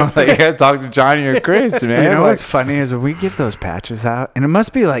board? And I'm like, "You gotta talk to Johnny or Chris, man." You know Like, what's funny is when we give those patches out, and it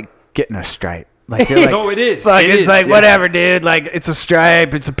must be like getting a stripe. Like, you're like No, it is. Like, It it's is, like yes. whatever, dude. Like it's a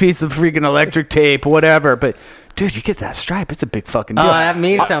stripe. It's a piece of freaking electric tape, whatever. But dude, you get that stripe. It's a big fucking deal. Oh, that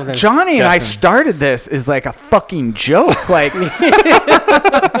means something. Johnny and I started this as like a fucking joke. Like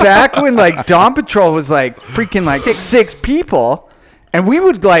back when like Dawn Patrol was like freaking like six people. And we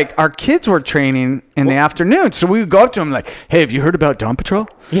would like, our kids were training in the afternoon. So we would go up to them like, hey, have you heard about Dawn Patrol?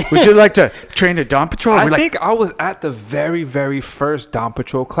 Would you like to train at Dawn Patrol? I We're like, think I was at the very, very first Dawn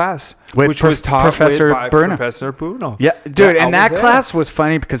Patrol class, With which was taught Professor by Bruno. Professor Bruno. yeah, dude. I And was that there. class was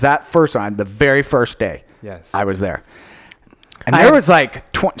funny because that first one, the very first day, Yes. I was there. And I there had- was like,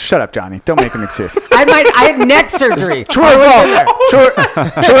 shut up, Johnny. Don't make an excuse. I had neck surgery. True or false?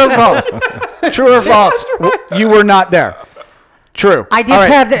 True or false? True or false? You were not there. True. I just All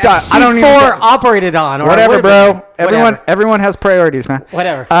right, had the done. I don't even C4 care. operated on. Or I Whatever, would've bro. been. Everyone has priorities, man.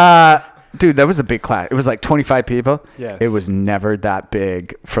 Whatever. Dude, that was a big class. It was like 25 people. Yes. It was never that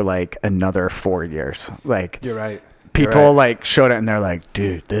big for like another 4 years. Like You're right. people like showed it and they're like,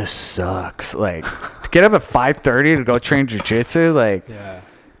 dude, this sucks. Like to get up at 5:30 to go train jiu-jitsu. Like, Yeah.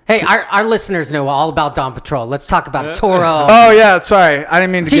 Hey, our listeners know all about Dawn Patrol. Let's talk about Toro. oh yeah, sorry. I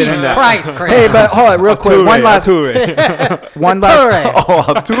didn't mean to get Jesus into that. Christ, Chris. Hey, but hold on real quick. One last Toro. oh,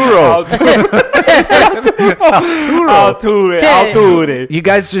 Arturo. Alture. You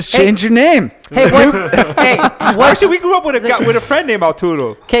guys just changed your name. Hey, what's Actually, we grew up with a friend named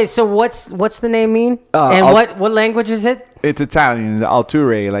Arturo. okay? So what's the name mean? And what language is it? It's Italian. It's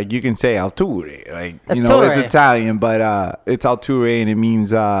Autore. Like you can say Autore. Like you know, it's Autore. Italian, but it's Autore and it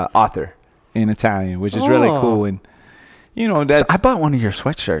means author in Italian, which is really Oh. cool. And you know, that's I bought one of your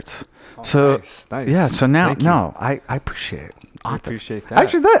sweatshirts. So nice. yeah, so now Thank you. no, I appreciate it. I appreciate that.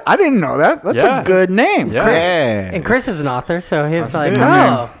 Actually, I didn't know that. That's Yeah. a good name. Yeah. yeah. And Chris is an author, so it's like, it.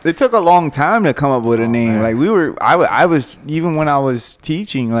 oh, It took a long time to come up with a name. man. Like I was even when I was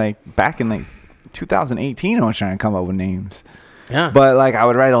teaching, like back in like 2018, I was trying to come up with names. yeah. But like I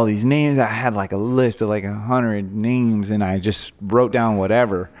would write all these names. I had like a list of like 100 names, and I just wrote down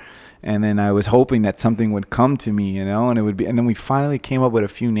whatever. And then I was hoping that something would come to me, you know, and it would be. And then we finally came up with a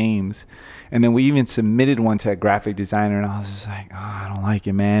few names, and then we even submitted one to a graphic designer, and I was just like, oh, I don't like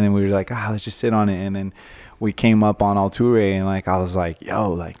it, man. And we were like, let's just sit on it. And then we came up on Autore, and like I was like,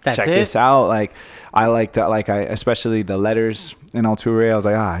 yo, like That's check it? this out. Like I like that, like especially the letters in Autore. I was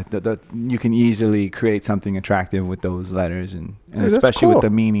like, you can easily create something attractive with those letters, and That's especially cool. with the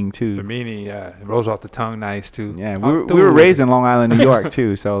meaning too. The meaning, it rolls off the tongue nice too. Yeah, we were raised in Long Island, New York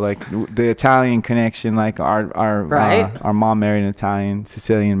too. So like the Italian connection, like our Right. our mom married an Italian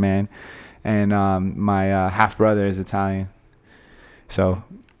Sicilian man, and my half brother is Italian. So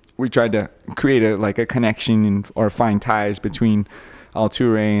we tried to create a connection or find ties between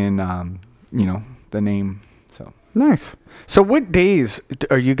Autore and the name. So Nice. So what days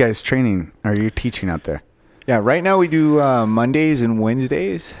are you guys training? Are you teaching out there? yeah, right now we do Mondays and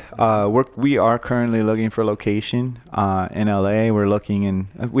Wednesdays. We are currently looking for a location in LA. We're looking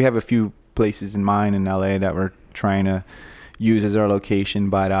we have a few places in mind in LA that we're trying to use as our location.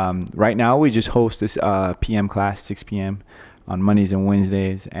 But right now we just host this PM class, 6 p.m. on Mondays and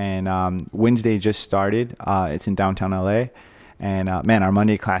Wednesdays. And Wednesday just started. It's in downtown LA. And man, our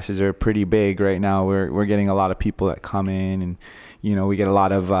Monday classes are pretty big right now. We're getting a lot of people that come in, and we get a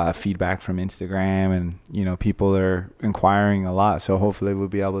lot of feedback from Instagram, and people are inquiring a lot. So hopefully we'll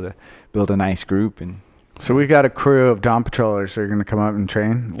be able to build a nice group. And So we got a crew of Dawn Patrollers that are going to come up and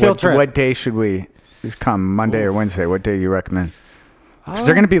train. Field trip. What day should we come? Monday or Wednesday? What day do you recommend? Because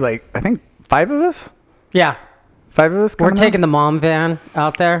they're going to be like, I think 5 of us? Yeah. 5 of us We're coming taking up? the mom van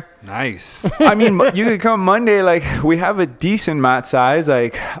out there. Nice. I mean, you could come Monday. Like we have a decent mat size.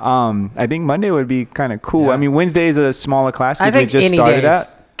 Like I think Monday would be kind of cool. Yeah. I mean, Wednesday is a smaller class I because we think just any started day is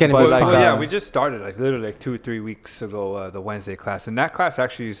at. gonna but be like, fun. Well, yeah, we just started like literally like 2 or 3 weeks ago, the Wednesday class, and that class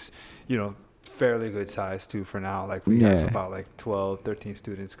actually is, fairly good size too for now. Like we have about like 12, 13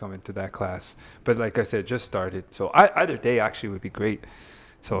 students coming to that class. But like I said, just started. So either day actually would be great.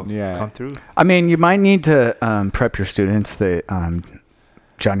 So Yeah. come through. I mean, you might need to prep your students that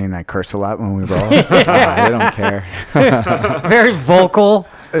Johnny and I curse a lot when we roll. they don't care. Very vocal.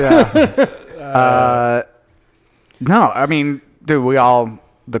 Yeah. No, I mean, dude,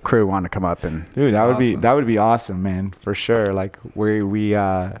 the crew want to come up and Dude, that Awesome. would be awesome, man, for sure. Like we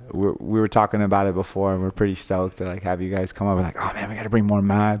were talking about it before, and we're pretty stoked to like have you guys come up. We're like, oh man, we got to bring more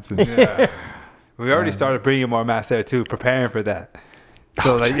mats. And Yeah. We already started bringing more mats there too, preparing for that.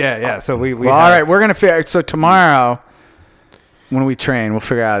 So like, yeah. So we well, all right, we're gonna figure. So tomorrow, when we train, we'll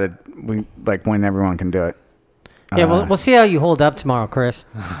figure out when everyone can do it. Yeah, we'll see how you hold up tomorrow, Chris.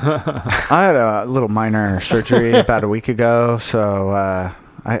 I had a little minor surgery about a week ago, so I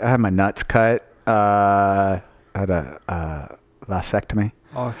had my nuts cut. I had a vasectomy.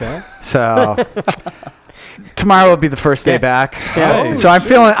 Okay. So tomorrow will be the first day back. Yeah. So I'm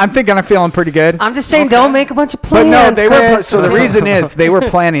feeling pretty good. I'm just saying, don't make a bunch of But plans. no, they were. Chris. So the reason is they were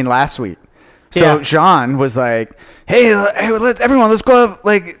planning last week. So Yeah. Jean was like, "Hey, let's go up.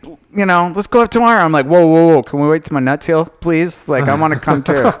 Let's go up tomorrow." I'm like, "Whoa! Can we wait till my nuts heal, please? Like, I want to come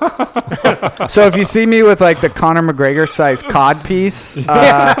too." So if you see me with like the Conor McGregor size cod piece,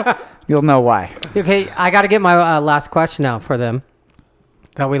 you'll know why. Okay, I got to get my last question out for them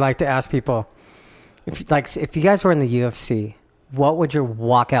that we like to ask people. If you guys were in the UFC, what would your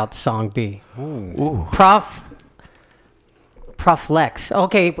walkout song be? Ooh. Prof Lex.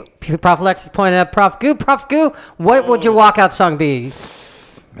 Okay, Prof Lex is pointing at Prof Goo. What would your walkout song be?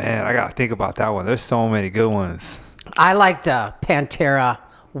 Man, I gotta think about that one. There's so many good ones. I liked Pantera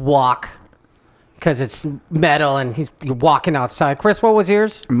Walk because it's metal and you're walking outside. Chris, what was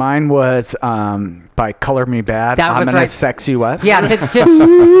yours? Mine was by Color Me Bad. That I'm was gonna right. sex you up. Yeah, just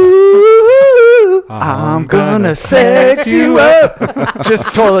I'm gonna sex you up. Just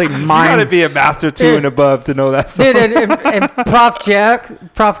totally You gotta mind. be a master 2 and above to know that song. dude. And Prof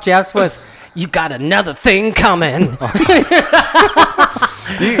Jeff's was, you got another thing coming.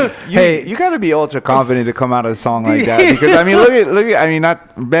 You got to be ultra confident to come out of a song like that, because I mean, look at I mean,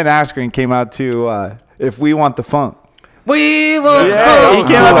 not Ben Askren came out to If We Want the Funk. We will. Yeah, he was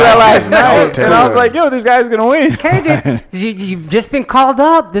came cool. out to that last That was night, and I was cool. like, yo, this guy's gonna win. Okay, dude, you've just been called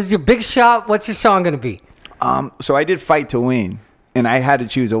up. This is your big shot. What's your song gonna be? So I did Fight to Win, and I had to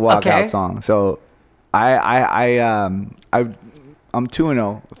choose a walkout Okay. song. So I'm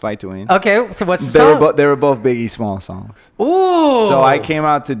 2-0 with Fight to Win. Okay, so what's the song? They were both Biggie Smalls songs. Ooh. So I came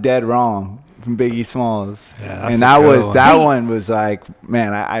out to Dead Wrong from Biggie Smalls, Yeah, that's and a that good was one. that one was like,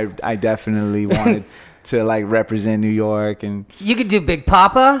 man, I definitely wanted to like represent New York. And You could do Big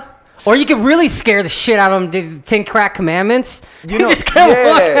Papa, or you could really scare the shit out of him. Do 10 Crack Commandments. you know, Just kinda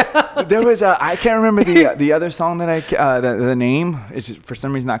walk yeah, there was I can't remember the other song that the name. It's just for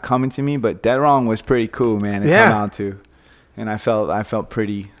some reason not coming to me, but Dead Wrong was pretty cool, man. To Yeah. come out to, and I felt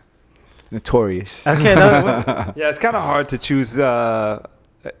pretty notorious. Okay, Yeah, it's kind of hard to choose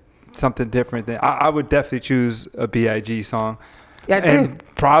something different, then I would definitely choose a B.I.G. song. Yeah, And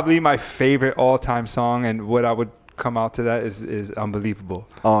probably my favorite all-time song, and what I would come out to that is Unbelievable.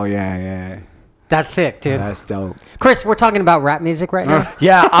 Oh yeah. That's sick, dude. That's dope. Chris, we're talking about rap music right now.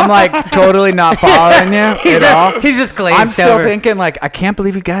 Yeah, I'm like totally not following you at all. He's just glazed I'm still over. thinking like, I can't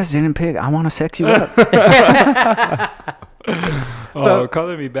believe you guys didn't pick I Want to Sex You Up. Oh,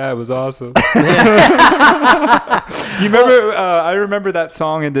 Color Me Bad was awesome. You remember? I remember that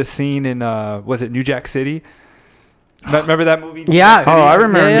song in this scene in was it New Jack City? Remember that movie? New Yeah. Jack City? Oh, I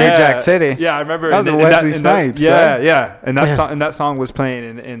remember Yeah. New Jack City. Yeah, I remember. That was and a that- Wesley and that- Snipes, Yeah, right? yeah, and that Yeah. song and that song was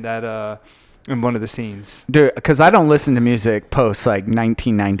playing in that in one of the scenes. Dude, because I don't listen to music post like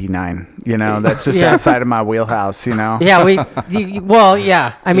 1999. You know, that's just Yeah. outside of my wheelhouse. You know. Yeah, well,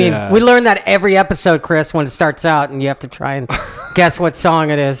 yeah. I mean, Yeah. we learn that every episode, Chris, when it starts out, and you have to try and guess what song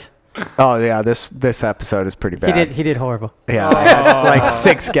it is. Oh yeah, this episode is pretty bad. He did horrible. Yeah, I had like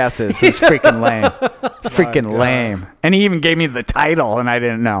 6 guesses. It was freaking lame. Freaking lame. And he even gave me the title, and I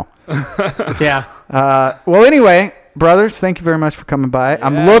didn't know. Yeah. Well, anyway, brothers, thank you very much for coming by.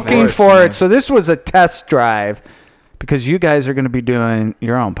 I'm Yeah, looking of course, forward. man. So this was a test drive because you guys are going to be doing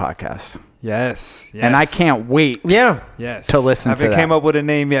your own podcast, Yes, and I can't wait. Yeah. Yes. to listen I to haven't that. came up with a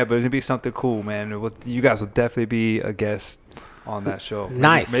name yet, but it's gonna be something cool, man. You guys will definitely be a guest on that show.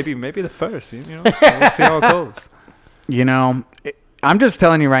 Nice. Maybe the first. You know, we'll see how it goes. You know, I'm just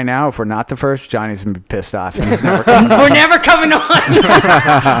telling you right now, if we're not the first, Johnny's going to be pissed off, and he's never coming on. We're never coming on.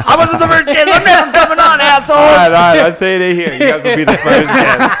 I wasn't the first guest. I'm never coming on, assholes. All right, I say it here. You guys will be the first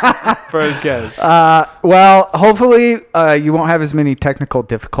guest. First guest. Well, hopefully you won't have as many technical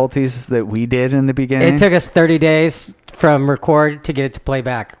difficulties that we did in the beginning. It took us 30 days from record to get it to play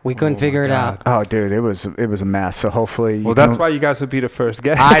back. We couldn't figure it out. Oh, dude, it was a mess. So hopefully, Well, that's why you guys will be the first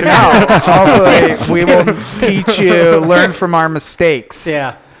guest. I know. Hopefully, we will teach you, learn from our mistakes.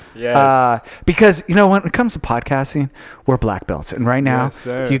 Yeah. Yes. Because you know, when it comes to podcasting, we're black belts, and right now, Yes,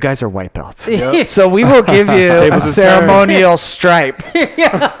 sir. you guys are white belts. Yep. So we will give you a Tables is ceremonial stripe,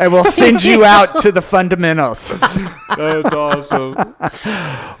 and we'll send you out to the fundamentals. That's awesome.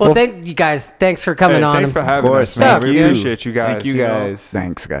 Well, thank you guys. Thanks for coming Hey, on. thanks for having course, us, man. man. We Thank you. appreciate you guys. Thank you know, guys.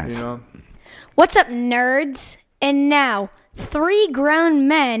 Thanks, guys. You know. What's up, nerds? And now, 3 grown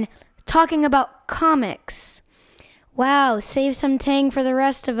men talking about comics. Wow, save some tang for the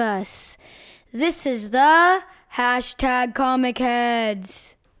rest of us. This is the hashtag Comic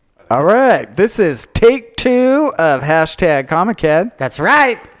Heads. All right, this is take 2 of hashtag Comic Head. That's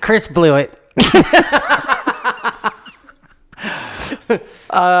right. Chris blew it.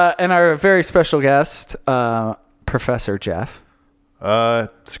 And our very special guest, Professor Jeff.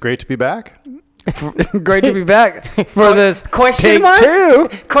 It's great to be back. Great to be back for this Question take mark? 2.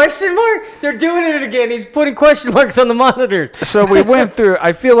 Question mark? They're doing it again. He's putting question marks on the monitor. So we went through.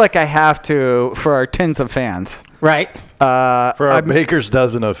 I feel like I have to for our tens of fans. Right. For our baker's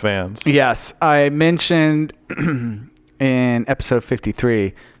dozen of fans. Yes, I mentioned in episode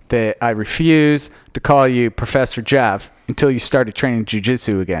 53 that I refuse to call you Professor Jeff until you started training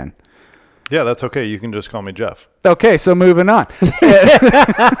jiu-jitsu again. Yeah, that's okay. You can just call me Jeff. Okay, so moving on.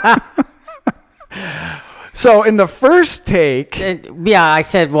 So in the first take, Yeah, I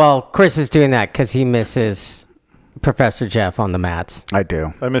said, well, Chris is doing that because he misses Professor Jeff on the mats. I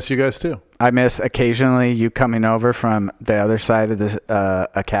do. I miss you guys too. I miss occasionally you coming over from the other side of the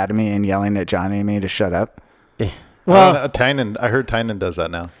academy and yelling at Johnny and me to shut up. Well, Tynan. I heard Tynan does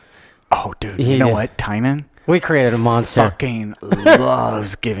that now. Oh, dude, He you know did. what? Tynan we created a monster. fucking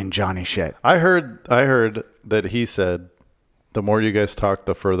loves giving Johnny shit. I heard that he said, the more you guys talk,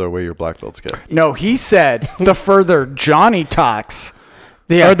 the further away your black belts get. No, he said the further Johnny talks,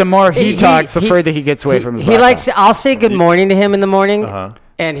 Yeah. or the more he talks, the further he gets away from his He black likes. belt. I'll say good morning to him in the morning, Uh-huh.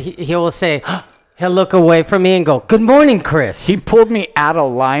 and he will say, he'll look away from me and go, "Good morning, Chris." He pulled me out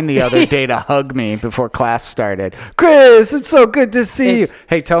of line the other day to hug me before class started. Chris, it's so good to see you. It's-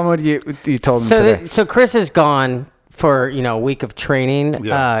 Hey, tell him what you told him so today. so Chris is gone for a week of training,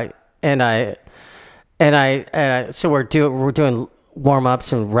 Yeah. and I so we're doing warm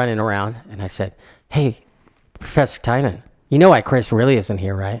ups and running around, and I said, "Hey, Professor Tynan, you know why Chris really isn't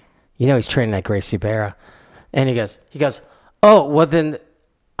here, right? You know he's training at Gracie Barra," and he goes, "Oh, well then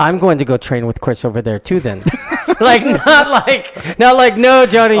I'm going to go train with Chris over there too then." not like no,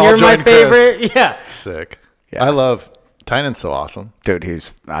 Johnny, I'll you're my join Chris. favorite. Yeah. Sick. Yeah. I love Tynan's so awesome. Dude,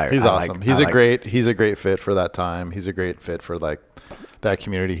 he's Awesome. He's a great fit for that time. He's a great fit for that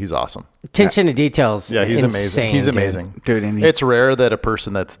community. He's awesome. Attention to details. Yeah, he's amazing. insane, He's dude. amazing. Dude, and It's rare that a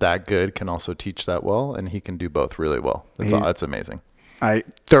person that's that good can also teach that well, and he can do both really well. It's amazing. I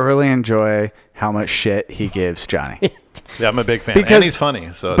thoroughly enjoy how much shit he gives Johnny. Yeah, I'm a big fan. Because- and he's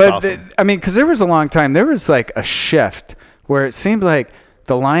funny, so it's But awesome. because there was a long time, there was like a shift where it seemed like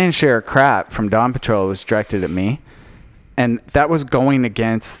the lion's share of crap from Dawn Patrol was directed at me, and that was going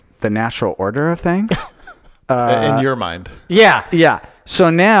against the natural order of things. In your mind. Yeah. Yeah. So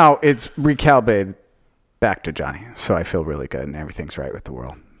now it's recalibrated back to Johnny. So I feel really good and everything's right with the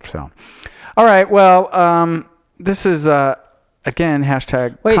world. So, all right. Well, this is, again,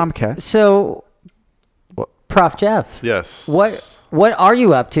 hashtag Wait, Comcast. so, Prof Jeff, Yes. what are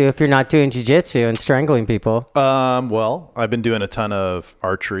you up to if you're not doing jiu-jitsu and strangling people? Well, I've been doing a ton of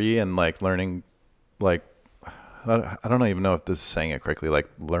archery and like learning, like, I don't even know if this is saying it correctly, like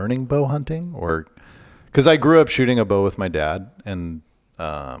learning bow hunting, or because I grew up shooting a bow with my dad, and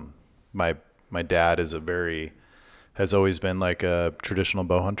my dad has always been like a traditional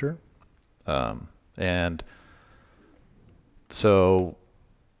bow hunter, and so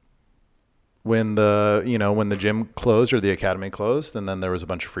when the gym closed or the academy closed, and then there was a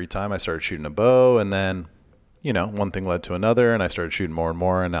bunch of free time, I started shooting a bow, and then one thing led to another, and I started shooting more and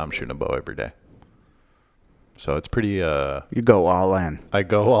more, and now I'm shooting a bow every day. So it's pretty You go all in. I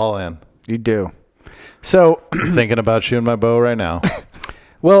go all in. You do. So, I'm thinking about shooting my bow right now.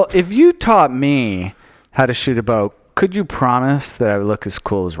 well, if you taught me how to shoot a bow, could you promise that I would look as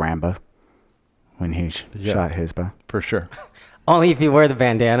cool as Rambo when he shot his bow? For sure. Only if you wear the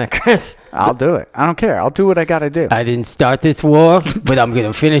bandana, Chris. I'll do it. I don't care. I'll do what I got to do. I didn't start this war, but I'm going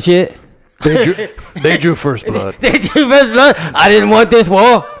to finish it. They drew first blood. Did you first blood? I didn't want this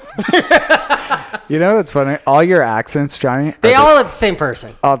war. You know, it's funny. All your accents, Johnny, They all are the same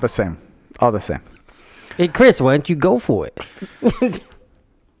person. all the same. All the same. Hey, Chris, why don't you go for it?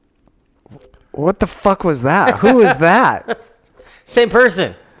 What the fuck was that? Who was that? Same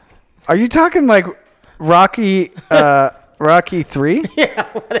person. Are you talking like Rocky 3? Yeah,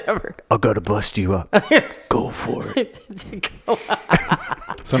 whatever. I'll go to bust you up. Go for it.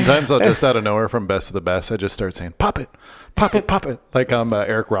 Sometimes I'll just out of nowhere from Best of the Best, I just start saying, pop it, pop it, pop it. Like I'm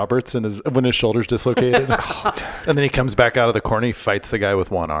Eric Roberts and when his shoulder's dislocated. And then he comes back out of the corner, he fights the guy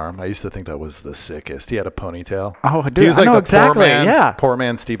with one arm. I used to think that was the sickest. He had a ponytail. Oh, dude, he was I like know the exactly. Yeah. poor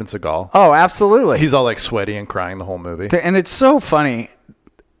man Steven Seagal. Oh, absolutely. He's all like sweaty and crying the whole movie. And it's so funny.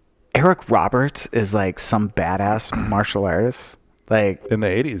 Eric Roberts is like some badass martial artist. Like In the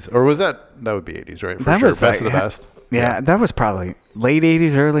 80s. Or was that would be 80s, right? For that sure. was Best like, of the Best. Yeah, that was probably late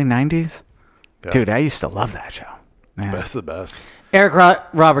 80s, early 90s. Yeah. Dude, I used to love that show. Man. Best of the Best. Eric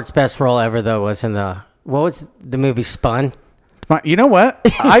Roberts' best role ever, though, was in what was the movie Spun? You know what?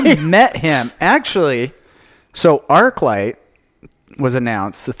 I met him actually. So ArcLight was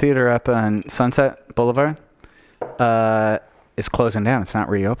announced. The theater up on Sunset Boulevard is closing down. It's not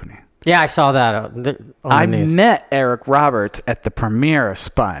reopening. Yeah, I saw that on the I news. met Eric Roberts at the premiere of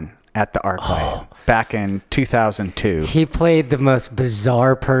Spun at the ArcLight back in 2002. He played the most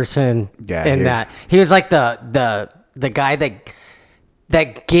bizarre person Yeah, in he that. He was like the guy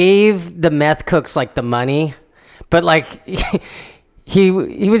that gave the meth cooks like the money, but like he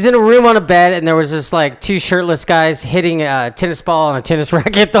was in a room on a bed, and there was just like two shirtless guys hitting a tennis ball on a tennis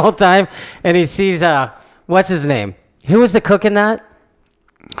racket the whole time, and he sees what's his name? Who was the cook in that?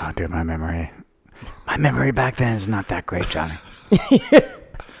 Oh, dude, my memory back then is not that great, Johnny.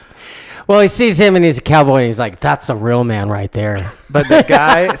 Well, he sees him, and he's a cowboy, and he's like, "That's the real man right there." But the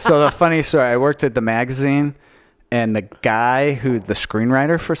guy, so the funny story, I worked at the magazine, and the guy who's the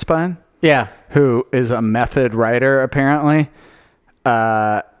screenwriter for Spun, Yeah. who is a method writer apparently,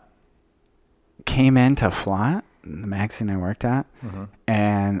 came into Flaunt, the magazine I worked at,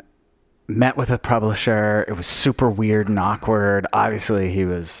 and met with a publisher. It was super weird and awkward. Obviously, he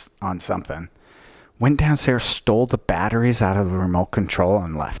was on something. Went downstairs, stole the batteries out of the remote control,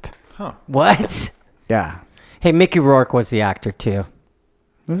 and left. What? Yeah. Hey, Mickey Rourke was the actor too.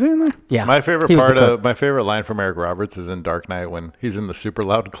 Was he in there? Yeah. My favorite He was the cook. my favorite line from Eric Roberts is in Dark Knight when he's in the super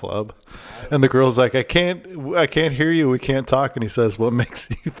loud club, and the girl's like, "I can't hear you. We can't talk." And he says, "What makes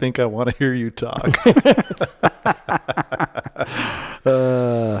you think I want to hear you talk?"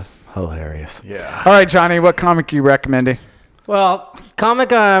 Hilarious. Yeah. All right, Johnny, what comic you recommending? Well,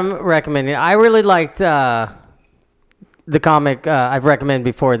 comic I'm recommending. I really liked the comic I've recommended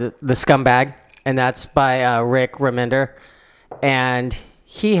before, the Scumbag, and that's by Rick Remender. And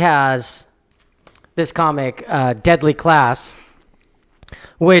he has this comic, Deadly Class,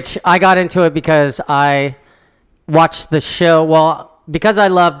 which I got into it because I watched the show. Well, because I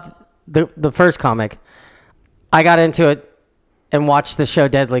loved the first comic, I got into it and watched the show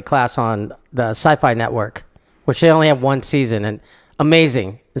Deadly Class on the Sci-Fi Network, which they only have one season, and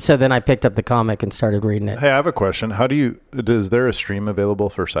amazing. So then I picked up the comic and started reading it. Hey, I have a question. Is there a stream available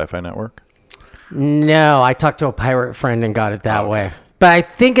for Sci-Fi Network? No, I talked to a pirate friend and got it that way. But I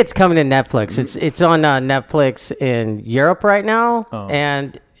think it's coming to Netflix. It's on Netflix in Europe right now,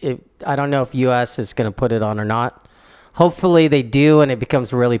 and I don't know if U.S. is going to put it on or not. Hopefully they do, and it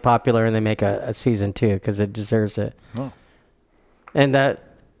becomes really popular, and they make a season 2 because it deserves it. Oh. And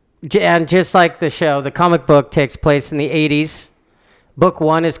just like the show, the comic book takes place in the 80s. Book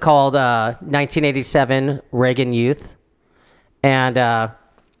 1 is called 1987 Reagan Youth, and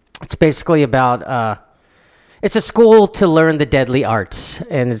it's basically about it's a school to learn the deadly arts,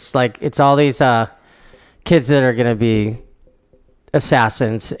 and it's all these kids that are gonna be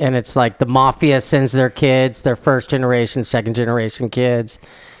assassins, and it's like the mafia sends their kids, their first generation, second generation kids.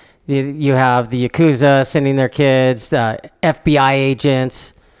 You have the Yakuza sending their kids, the FBI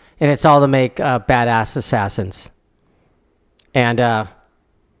agents, and it's all to make badass assassins. And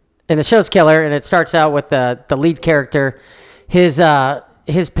the show's killer, and it starts out with the lead character, his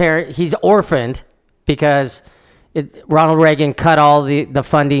parent, he's orphaned because Ronald Reagan cut all the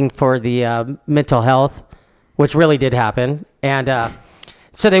funding for the mental health, which really did happen. And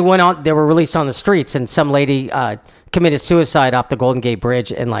so they were released on the streets, and some lady committed suicide off the Golden Gate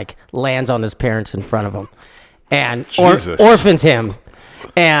Bridge and like lands on his parents in front of him and orphans him.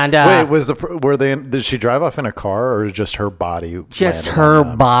 And wait, did she drive off in a car or just her body? Just her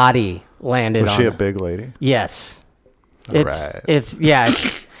body landed on Was she a him. big lady? Yes. Right. It's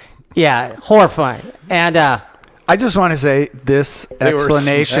horrifying. And I just want to say this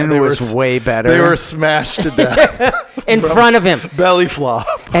explanation was way better. They were smashed to death in front of him, belly flop.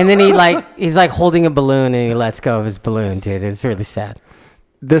 And then he's like holding a balloon, and he lets go of his balloon, dude. It's really sad.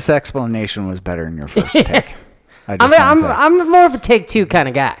 This explanation was better in your first take. I'm more of a take 2 kind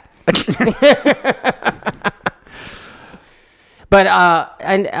of guy.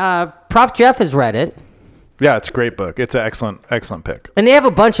 But Prof Jeff has read it. Yeah, it's a great book. It's an excellent pick. And they have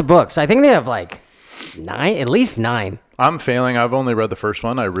a bunch of books. I think they have like 9, at least 9. I'm failing. I've only read the first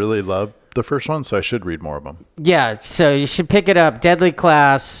one. I really love the first one, so I should read more of them. Yeah, so you should pick it up. Deadly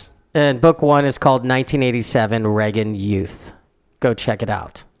Class, and book 1 is called 1987 Reagan Youth. Go check it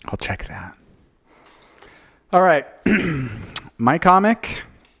out. I'll check it out. All right. My comic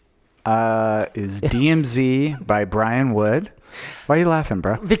is DMZ by Brian Wood. Why are you laughing,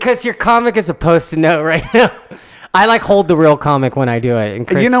 bro? Because your comic is a Post-it note right now. I hold the real comic when I do it. And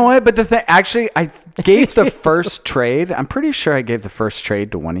Chris, you know what? But the thing, actually, I gave the first trade. I'm pretty sure I gave the first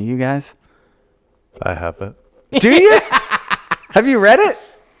trade to one of you guys. I have it. Do you? Have you read it?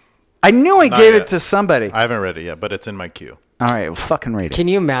 I knew I gave it to somebody. I haven't read it yet, but it's in my queue. All right, well, fucking read it. Can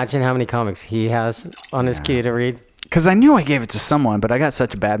you imagine how many comics he has on his queue to read? Because I knew I gave it to someone, but I got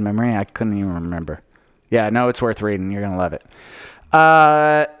such a bad memory, I couldn't even remember. Yeah, no, it's worth reading. You're going to love it.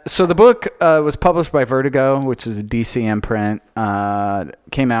 So the book was published by Vertigo, which is a DC imprint.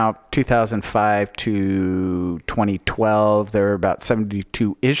 Came out 2005 to 2012. There were about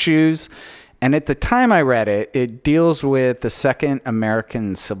 72 issues. And at the time I read it, it deals with the Second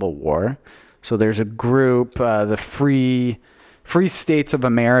American Civil War. So there's a group, the Free States of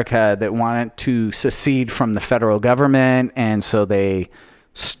America, that wanted to secede from the federal government. And so they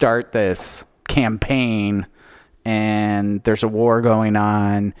start this campaign, and there's a war going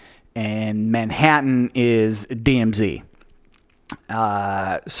on, and Manhattan is DMZ.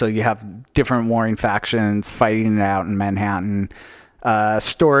 So you have different warring factions fighting it out in Manhattan.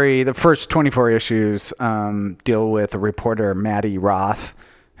 The first 24 issues deal with a reporter, Maddie Roth,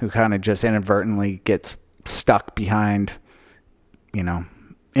 who kind of just inadvertently gets stuck behind, in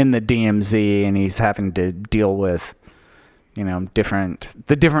the DMZ, and he's having to deal with,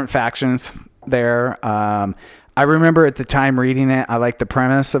 the different factions there. I remember at the time reading it, I liked the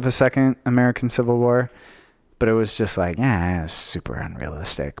premise of a Second American Civil War, but it was just like, it's super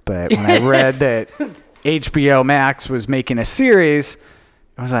unrealistic. But when I read that HBO Max was making a series,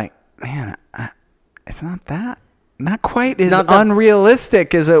 I was like, man, it's not quite as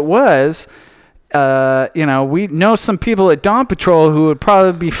unrealistic as it was. We know some people at Dawn Patrol who would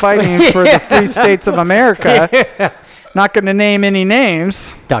probably be fighting for the Free States of America. Yeah. Not going to name any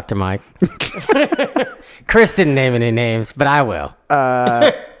names. Dr. Mike. Chris didn't name any names, but I will.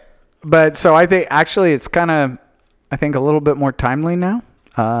 But so I think actually it's kind of, a little bit more timely now.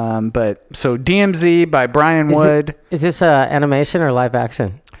 But so DMZ by Brian Wood. Is this animation or live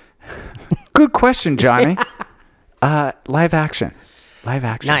action? Good question, Johnny. Live action.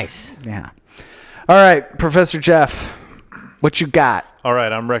 Nice. Yeah. All right, Professor Jeff, what you got? All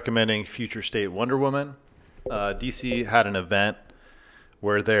right, I'm recommending Future State Wonder Woman. DC had an event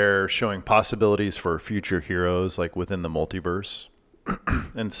where they're showing possibilities for future heroes like within the multiverse.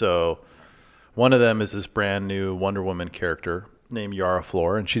 And so one of them is this brand new Wonder Woman character named Yara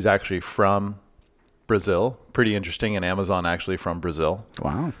Flor, and she's actually from Brazil. Pretty interesting. An Amazon actually from Brazil.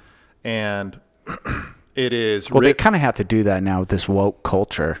 Wow. And it is. Well, they kind of have to do that now with this woke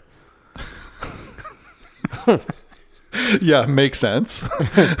culture. Yeah, makes sense.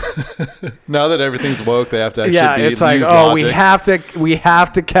 Now that everything's woke, they have to actually it's like, we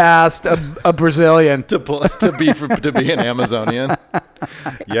have to cast a Brazilian to be an Amazonian.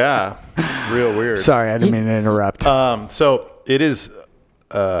 Yeah, real weird. Sorry, I didn't mean to interrupt. So it is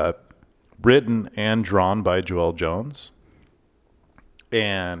written and drawn by Joelle Jones,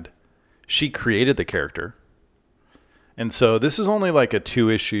 and she created the character. And so this is only like a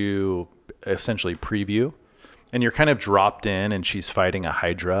 2-issue, essentially preview. And you're kind of dropped in, and she's fighting a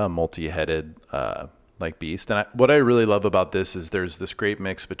hydra, a multi-headed like beast. And what I really love about this is there's this great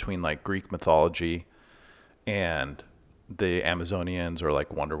mix between like Greek mythology and the Amazonians or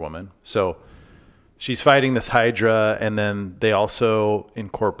like Wonder Woman. So she's fighting this hydra, and then they also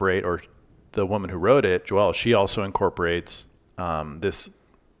incorporate, or the woman who wrote it, Joelle, she also incorporates this,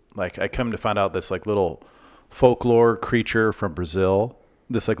 like I come to find out, this like little folklore creature from Brazil.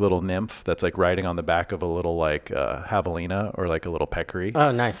 This like little nymph that's like riding on the back of a little like javelina or like a little peccary. Oh,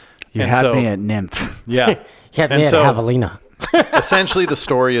 nice. You had me at nymph. Yeah. You had me at javelina. Essentially the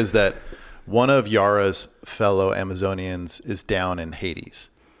story is that one of Yara's fellow Amazonians is down in Hades,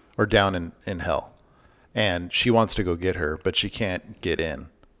 or down in hell. And she wants to go get her, but she can't get in.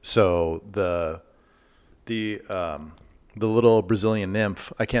 So the little Brazilian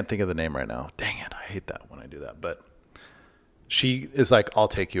nymph, I can't think of the name right now. Dang it. I hate that when I do that. But she is like, I'll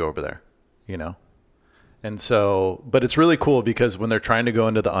take you over there, you know? And so, but it's really cool because when they're trying to go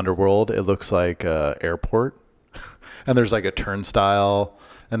into the underworld, it looks like a airport and there's like a turnstile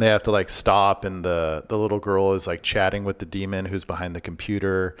and they have to like stop. And the little girl is like chatting with the demon who's behind the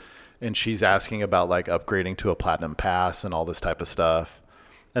computer. And she's asking about like upgrading to a platinum pass and all this type of stuff.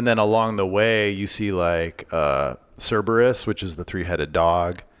 And then along the way, you see like Cerberus, which is the 3-headed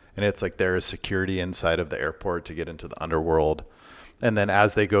dog. And it's like there is security inside of the airport to get into the underworld. And then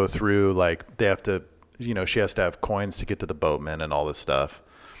as they go through, like they have to, you know, she has to have coins to get to the boatman and all this stuff.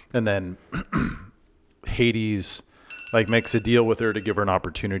 And then Hades like makes a deal with her to give her an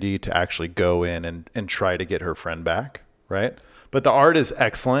opportunity to actually go in and try to get her friend back, right? But the art is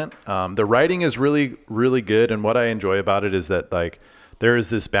excellent. The writing is really, really good. And what I enjoy about it is that like there is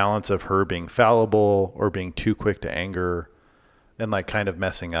this balance of her being fallible or being too quick to anger and like kind of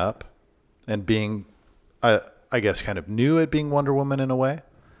messing up and being, I guess, kind of new at being Wonder Woman in a way,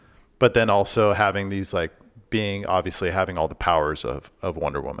 but then also having these like being obviously having all the powers of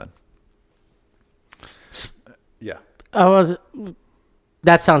Wonder Woman. Yeah.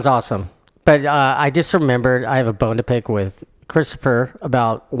 That sounds awesome. But I just remembered I have a bone to pick with Christopher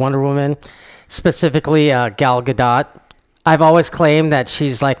about Wonder Woman, specifically Gal Gadot. I've always claimed that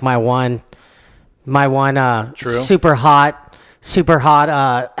she's like my one super hot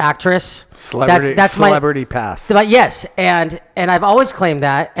actress. Celebrity pass. But yes, and I've always claimed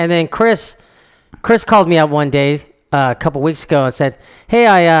that. And then Chris called me up one day a couple weeks ago and said, "Hey,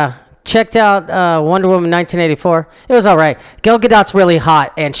 I checked out Wonder Woman 1984. It was all right. Gal Gadot's really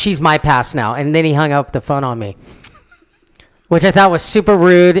hot, and she's my pass now." And then he hung up the phone on me, which I thought was super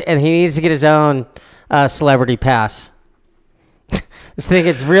rude. And he needs to get his own celebrity pass. I think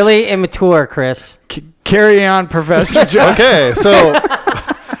it's really immature, Chris. Carry on, Professor Jeff. Okay, so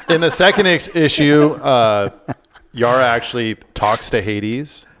in the second issue, Yara actually talks to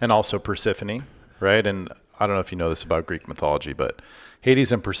Hades and also Persephone, right? And I don't know if you know this about Greek mythology, but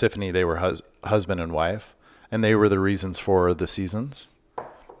Hades and Persephone, they were husband and wife, and they were the reasons for the seasons.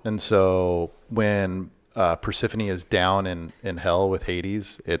 And so when Persephone is down in hell with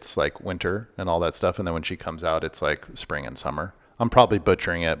Hades, it's like winter and all that stuff. And then when she comes out, it's like spring and summer. I'm probably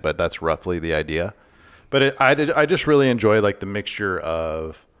butchering it, but that's roughly the idea. But I just really enjoy like the mixture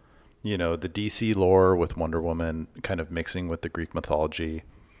of, you know, the DC lore with Wonder Woman kind of mixing with the Greek mythology.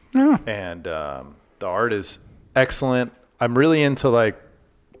 Yeah. And the art is excellent. I'm really into like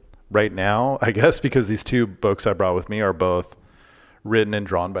right now, I guess, because these two books I brought with me are both written and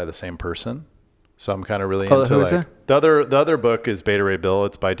drawn by the same person. So I'm kind of really into like the other book is Beta Ray Bill.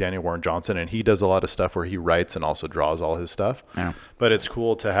 It's by Daniel Warren Johnson, and he does a lot of stuff where he writes and also draws all his stuff. Yeah. But it's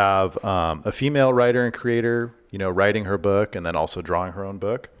cool to have a female writer and creator, you know, writing her book and then also drawing her own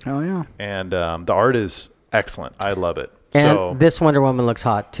book. Oh yeah. And the art is excellent. I love it. And so, this Wonder Woman looks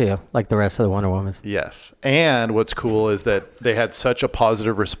hot too, like the rest of the Wonder Womans. Yes. And what's cool is that they had such a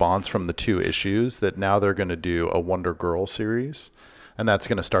positive response from the 2 issues that now they're going to do a Wonder Girl series. And that's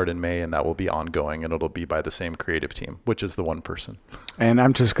going to start in May, and that will be ongoing, and it'll be by the same creative team, which is the one person. And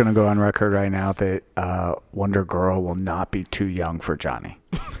I'm just going to go on record right now that Wonder Girl will not be too young for Johnny.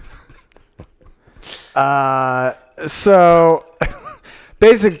 So,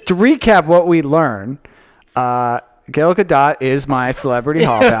 basic to recap what we learned. Gail Gadot is my celebrity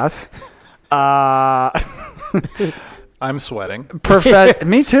hall pass. I'm sweating.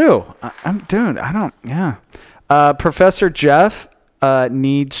 Me too. Professor Jeff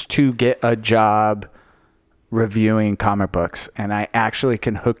needs to get a job reviewing comic books, and I actually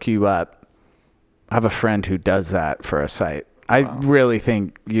can hook you up. I have a friend who does that for a site. I really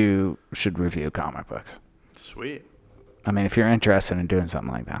think you should review comic books. Sweet. I mean, if you're interested in doing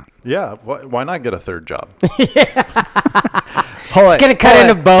something like that. Yeah. Why not get a third job? It's going to cut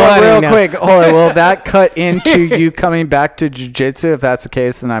into bow. Real quick, will that cut into you coming back to jiu-jitsu? If that's the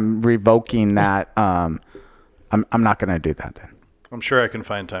case, then I'm revoking that. I'm not going to do that then. I'm sure I can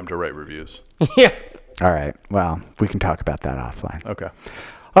find time to write reviews. Yeah. All right. Well, we can talk about that offline. Okay.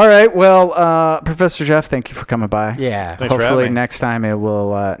 All right. Well, Professor Jeff, thank you for coming by. Yeah. Thanks for Hopefully having me. next time it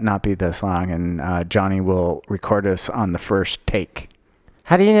will not be this long, and Johnny will record us on the first take.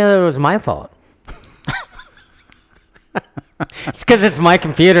 How do you know that it was my fault? It's because it's my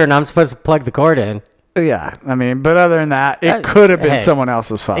computer and I'm supposed to plug the cord in. Yeah. I mean, but other than that, it could have been someone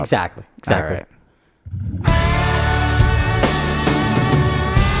else's fault. Exactly. All right.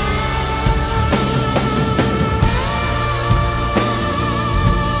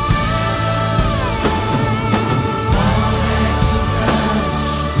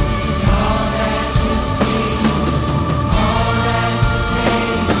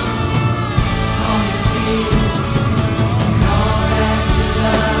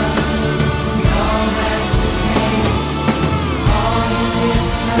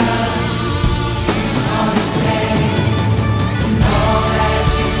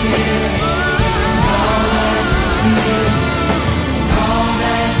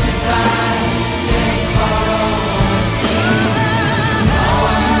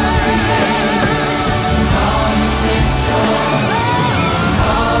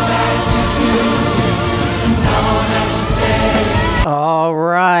 All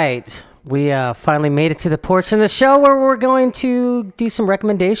right. We finally made it to the portion of the show where we're going to do some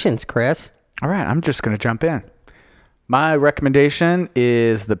recommendations, Chris. All right, I'm just going to jump in. My recommendation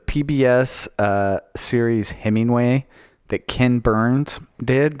is the PBS series Hemingway that Ken Burns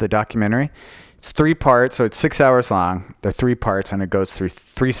did, the documentary. It's 3 parts, so it's 6 hours long. They're 3 parts, and it goes through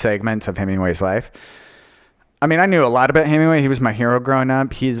 3 segments of Hemingway's life. I mean, I knew a lot about Hemingway. He was my hero growing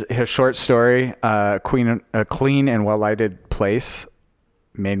up. His short story, A Clean and Well-Lighted Place,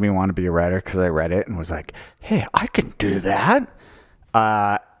 made me want to be a writer because I read it and was like, hey, I can do that.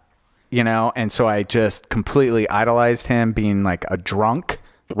 And so I just completely idolized him being like a drunk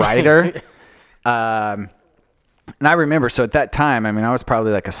writer. And I remember, so at that time, I mean, I was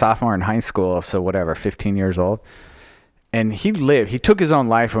probably like a sophomore in high school, so whatever, 15 years old. And he took his own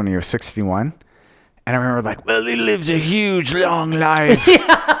life when he was 61. And I remember like, well, he lived a huge, long life.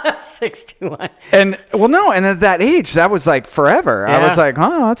 Yeah, 61. And at that age, that was like forever. Yeah. I was like,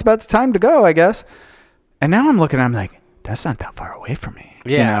 that's about the time to go, I guess. And now I'm looking, I'm like, that's not that far away from me.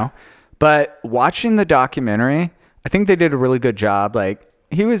 Yeah. You know? But watching the documentary, I think they did a really good job. Like,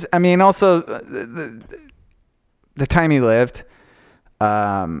 he was, I mean, also the time he lived,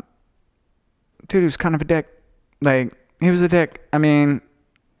 dude, he was kind of a dick. Like, he was a dick. I mean,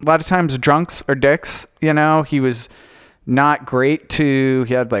 a lot of times drunks are dicks, you know. He was not great he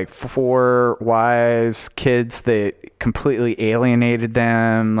had like 4 wives, kids that completely alienated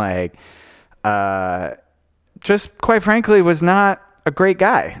them. Like, just quite frankly, was not a great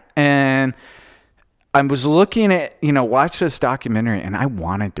guy. And I was looking at, watch this documentary, and I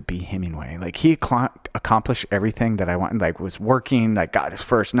wanted to be Hemingway. Like, he accomplished everything that I wanted. Like, was working, like, got his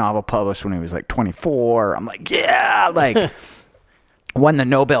first novel published when he was like 24. I'm like, yeah, like, won the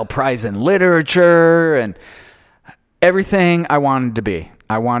Nobel Prize in Literature and everything I wanted to be.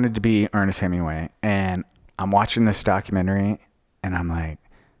 I wanted to be Ernest Hemingway. And I'm watching this documentary, and I'm like,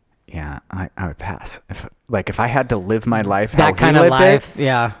 yeah, I would pass. If I had to live my life how That kind he of lived life, it,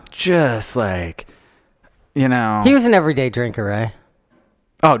 yeah. just like, He was an everyday drinker, right?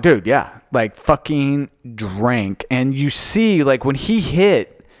 Oh, dude, yeah. Like, fucking drank. And you see, like, when he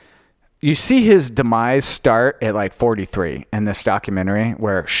hit, you see his demise start at, like, 43 in this documentary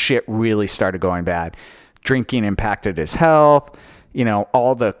where shit really started going bad. Drinking impacted his health.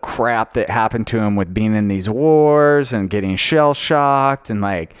 All the crap that happened to him with being in these wars and getting shell-shocked and,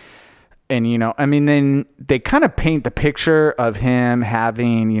 like... And, then they kind of paint the picture of him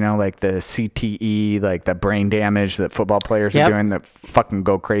having, like the CTE, like the brain damage that football players are doing that fucking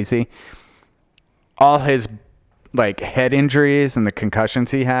go crazy. All his, like, head injuries and the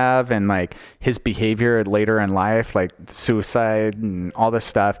concussions he have and, like, his behavior later in life, like suicide and all this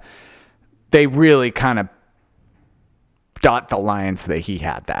stuff. they really kind of dot the lines that he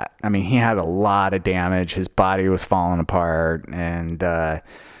had that. I mean, he had a lot of damage. His body was falling apart. And,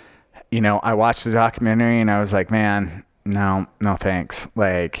 you know, I watched the documentary and I was like, man, no thanks.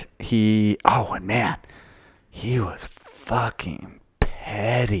 Like he was fucking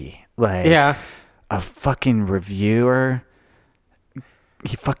petty. Like a fucking reviewer.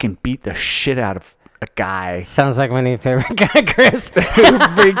 He fucking beat the shit out of a guy. Sounds like my new favorite guy, Chris. Who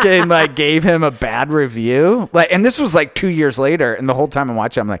freaking like gave him a bad review. Like, and this was like 2 years later, and the whole time I'm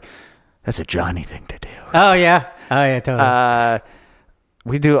watching, I'm like, that's a Johnny thing to do. Oh yeah, totally.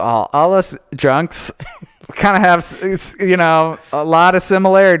 We do all us drunks kind of have, you know, a lot of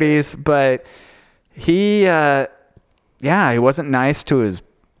similarities, but he wasn't nice to his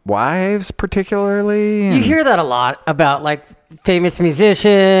wives particularly. You hear that a lot about like famous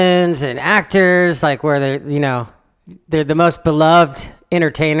musicians and actors, like where they're the most beloved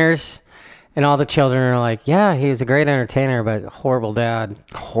entertainers, and all the children are like, yeah, he was a great entertainer, but horrible dad.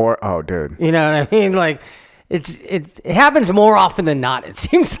 Oh, dude. You know what I mean? Like it happens more often than not, it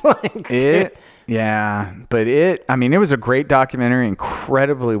seems like. Yeah, but it was a great documentary,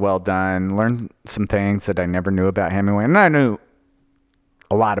 incredibly well done. Learned some things that I never knew about Hemingway, and I knew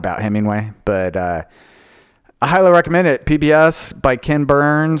a lot about Hemingway, but I highly recommend it. PBS by Ken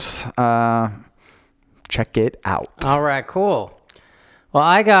Burns. Check it out. All right, cool. Well,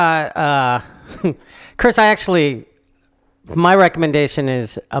 I got Chris. My recommendation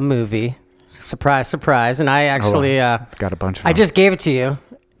is a movie. Surprise, surprise! And I actually got a bunch of them. I just gave it to you.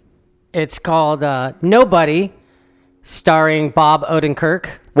 It's called Nobody, starring Bob Odenkirk.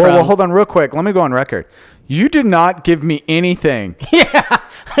 Well, hold on real quick. Let me go on record. You did not give me anything. Yeah.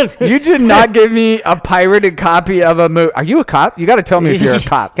 You did not give me a pirated copy of a movie. Are you a cop? You got to tell me if you're a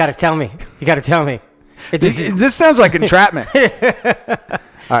cop. You got to tell me. This sounds like entrapment. All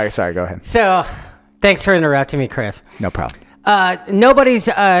right, sorry. Go ahead. So, thanks for interrupting me, Chris. No problem. Nobody's.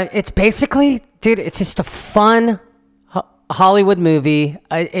 It's basically, dude. It's just a fun Hollywood movie.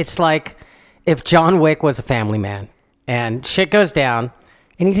 It's like if John Wick was a family man, and shit goes down.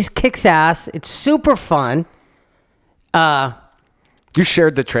 And he just kicks ass. It's super fun. You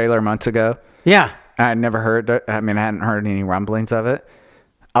shared the trailer months ago. Yeah. I had never heard it. I mean, I hadn't heard any rumblings of it.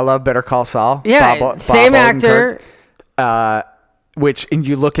 I love Better Call Saul. Yeah, Bob same actor. And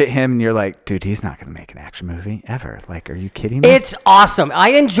you look at him and you're like, dude, he's not going to make an action movie ever. Like, are you kidding me? It's awesome. I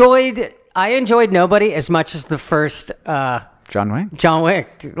enjoyed Nobody as much as the first John Wick. John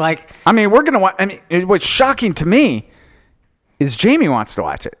Wick. Like, I mean, we're going to watch. I mean, what's shocking to me is Jamie wants to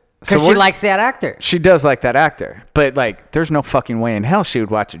watch it. Because she likes that actor. She does like that actor. But, like, there's no fucking way in hell she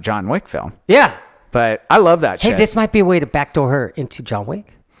would watch a John Wick film. Yeah. But I love that shit. Hey, this might be a way to backdoor her into John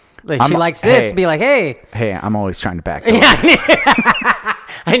Wick. Like, she likes this. Be like, hey. Hey, I'm always trying to backdoor. Yeah,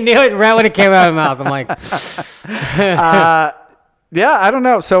 I knew it right when it came out of my mouth. I'm like. Yeah, I don't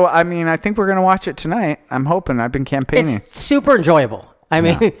know. So, I mean, I think we're going to watch it tonight. I'm hoping. I've been campaigning. It's super enjoyable. I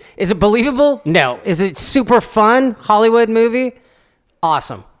mean, Is it believable? No. Is it super fun Hollywood movie?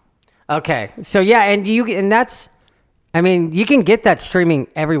 Awesome. Okay. So yeah, you can get that streaming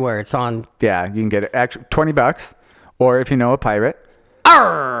everywhere. It's on. Yeah, you can get it actually $20, or if you know a pirate.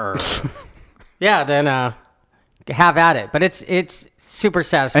 Arr! Yeah, then have at it. But it's super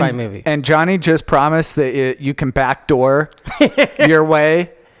satisfying movie. And Johnny just promised that you can backdoor your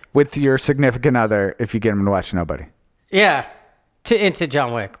way with your significant other if you get him to watch Nobody. Yeah. Into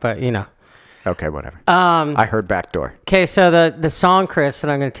John Wick, but you know. Okay, whatever. I heard backdoor. Okay, so the song, Chris, that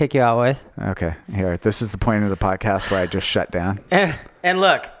I'm going to take you out with. Okay, here. This is the point of the podcast where I just shut down. And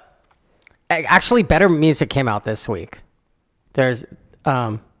look, actually, better music came out this week. There's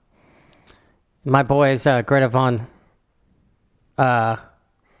my boys, Greta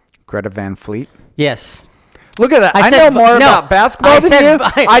Van Fleet. Yes. Look at that. I know more about basketball than you.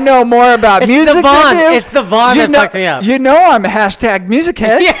 I know more about music than you. It's the Vaughn that fucked me up. You know I'm a hashtag music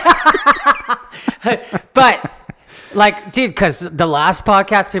head. Yeah. But, like, dude, because the last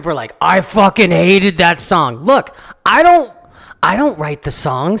podcast, people were like, I fucking hated that song. Look, I don't write the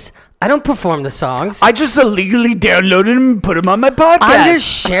songs. I don't perform the songs. I just illegally downloaded them and put them on my podcast. I'm just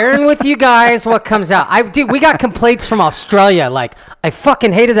sharing with you guys what comes out. We got complaints from Australia. Like, I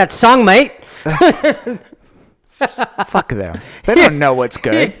fucking hated that song, mate. Fuck them. They don't know what's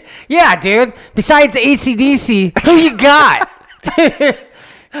good. Yeah, dude. Besides AC/DC, who you got?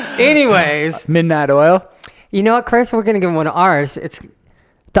 Anyways. Midnight Oil. You know what, Chris? We're going to give one of ours. It's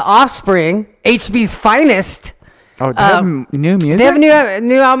The Offspring, HB's finest. Oh, they have new music? They have a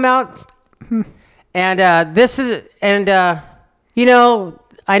new album out. And you know,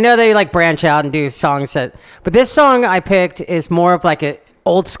 I know they like branch out and do songs but this song I picked is more of like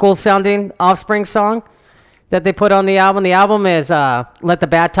old school sounding Offspring song that they put on the album. The album is Let the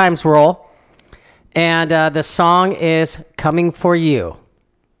Bad Times Roll. And the song is Coming for You.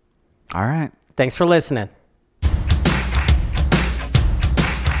 All right. Thanks for listening.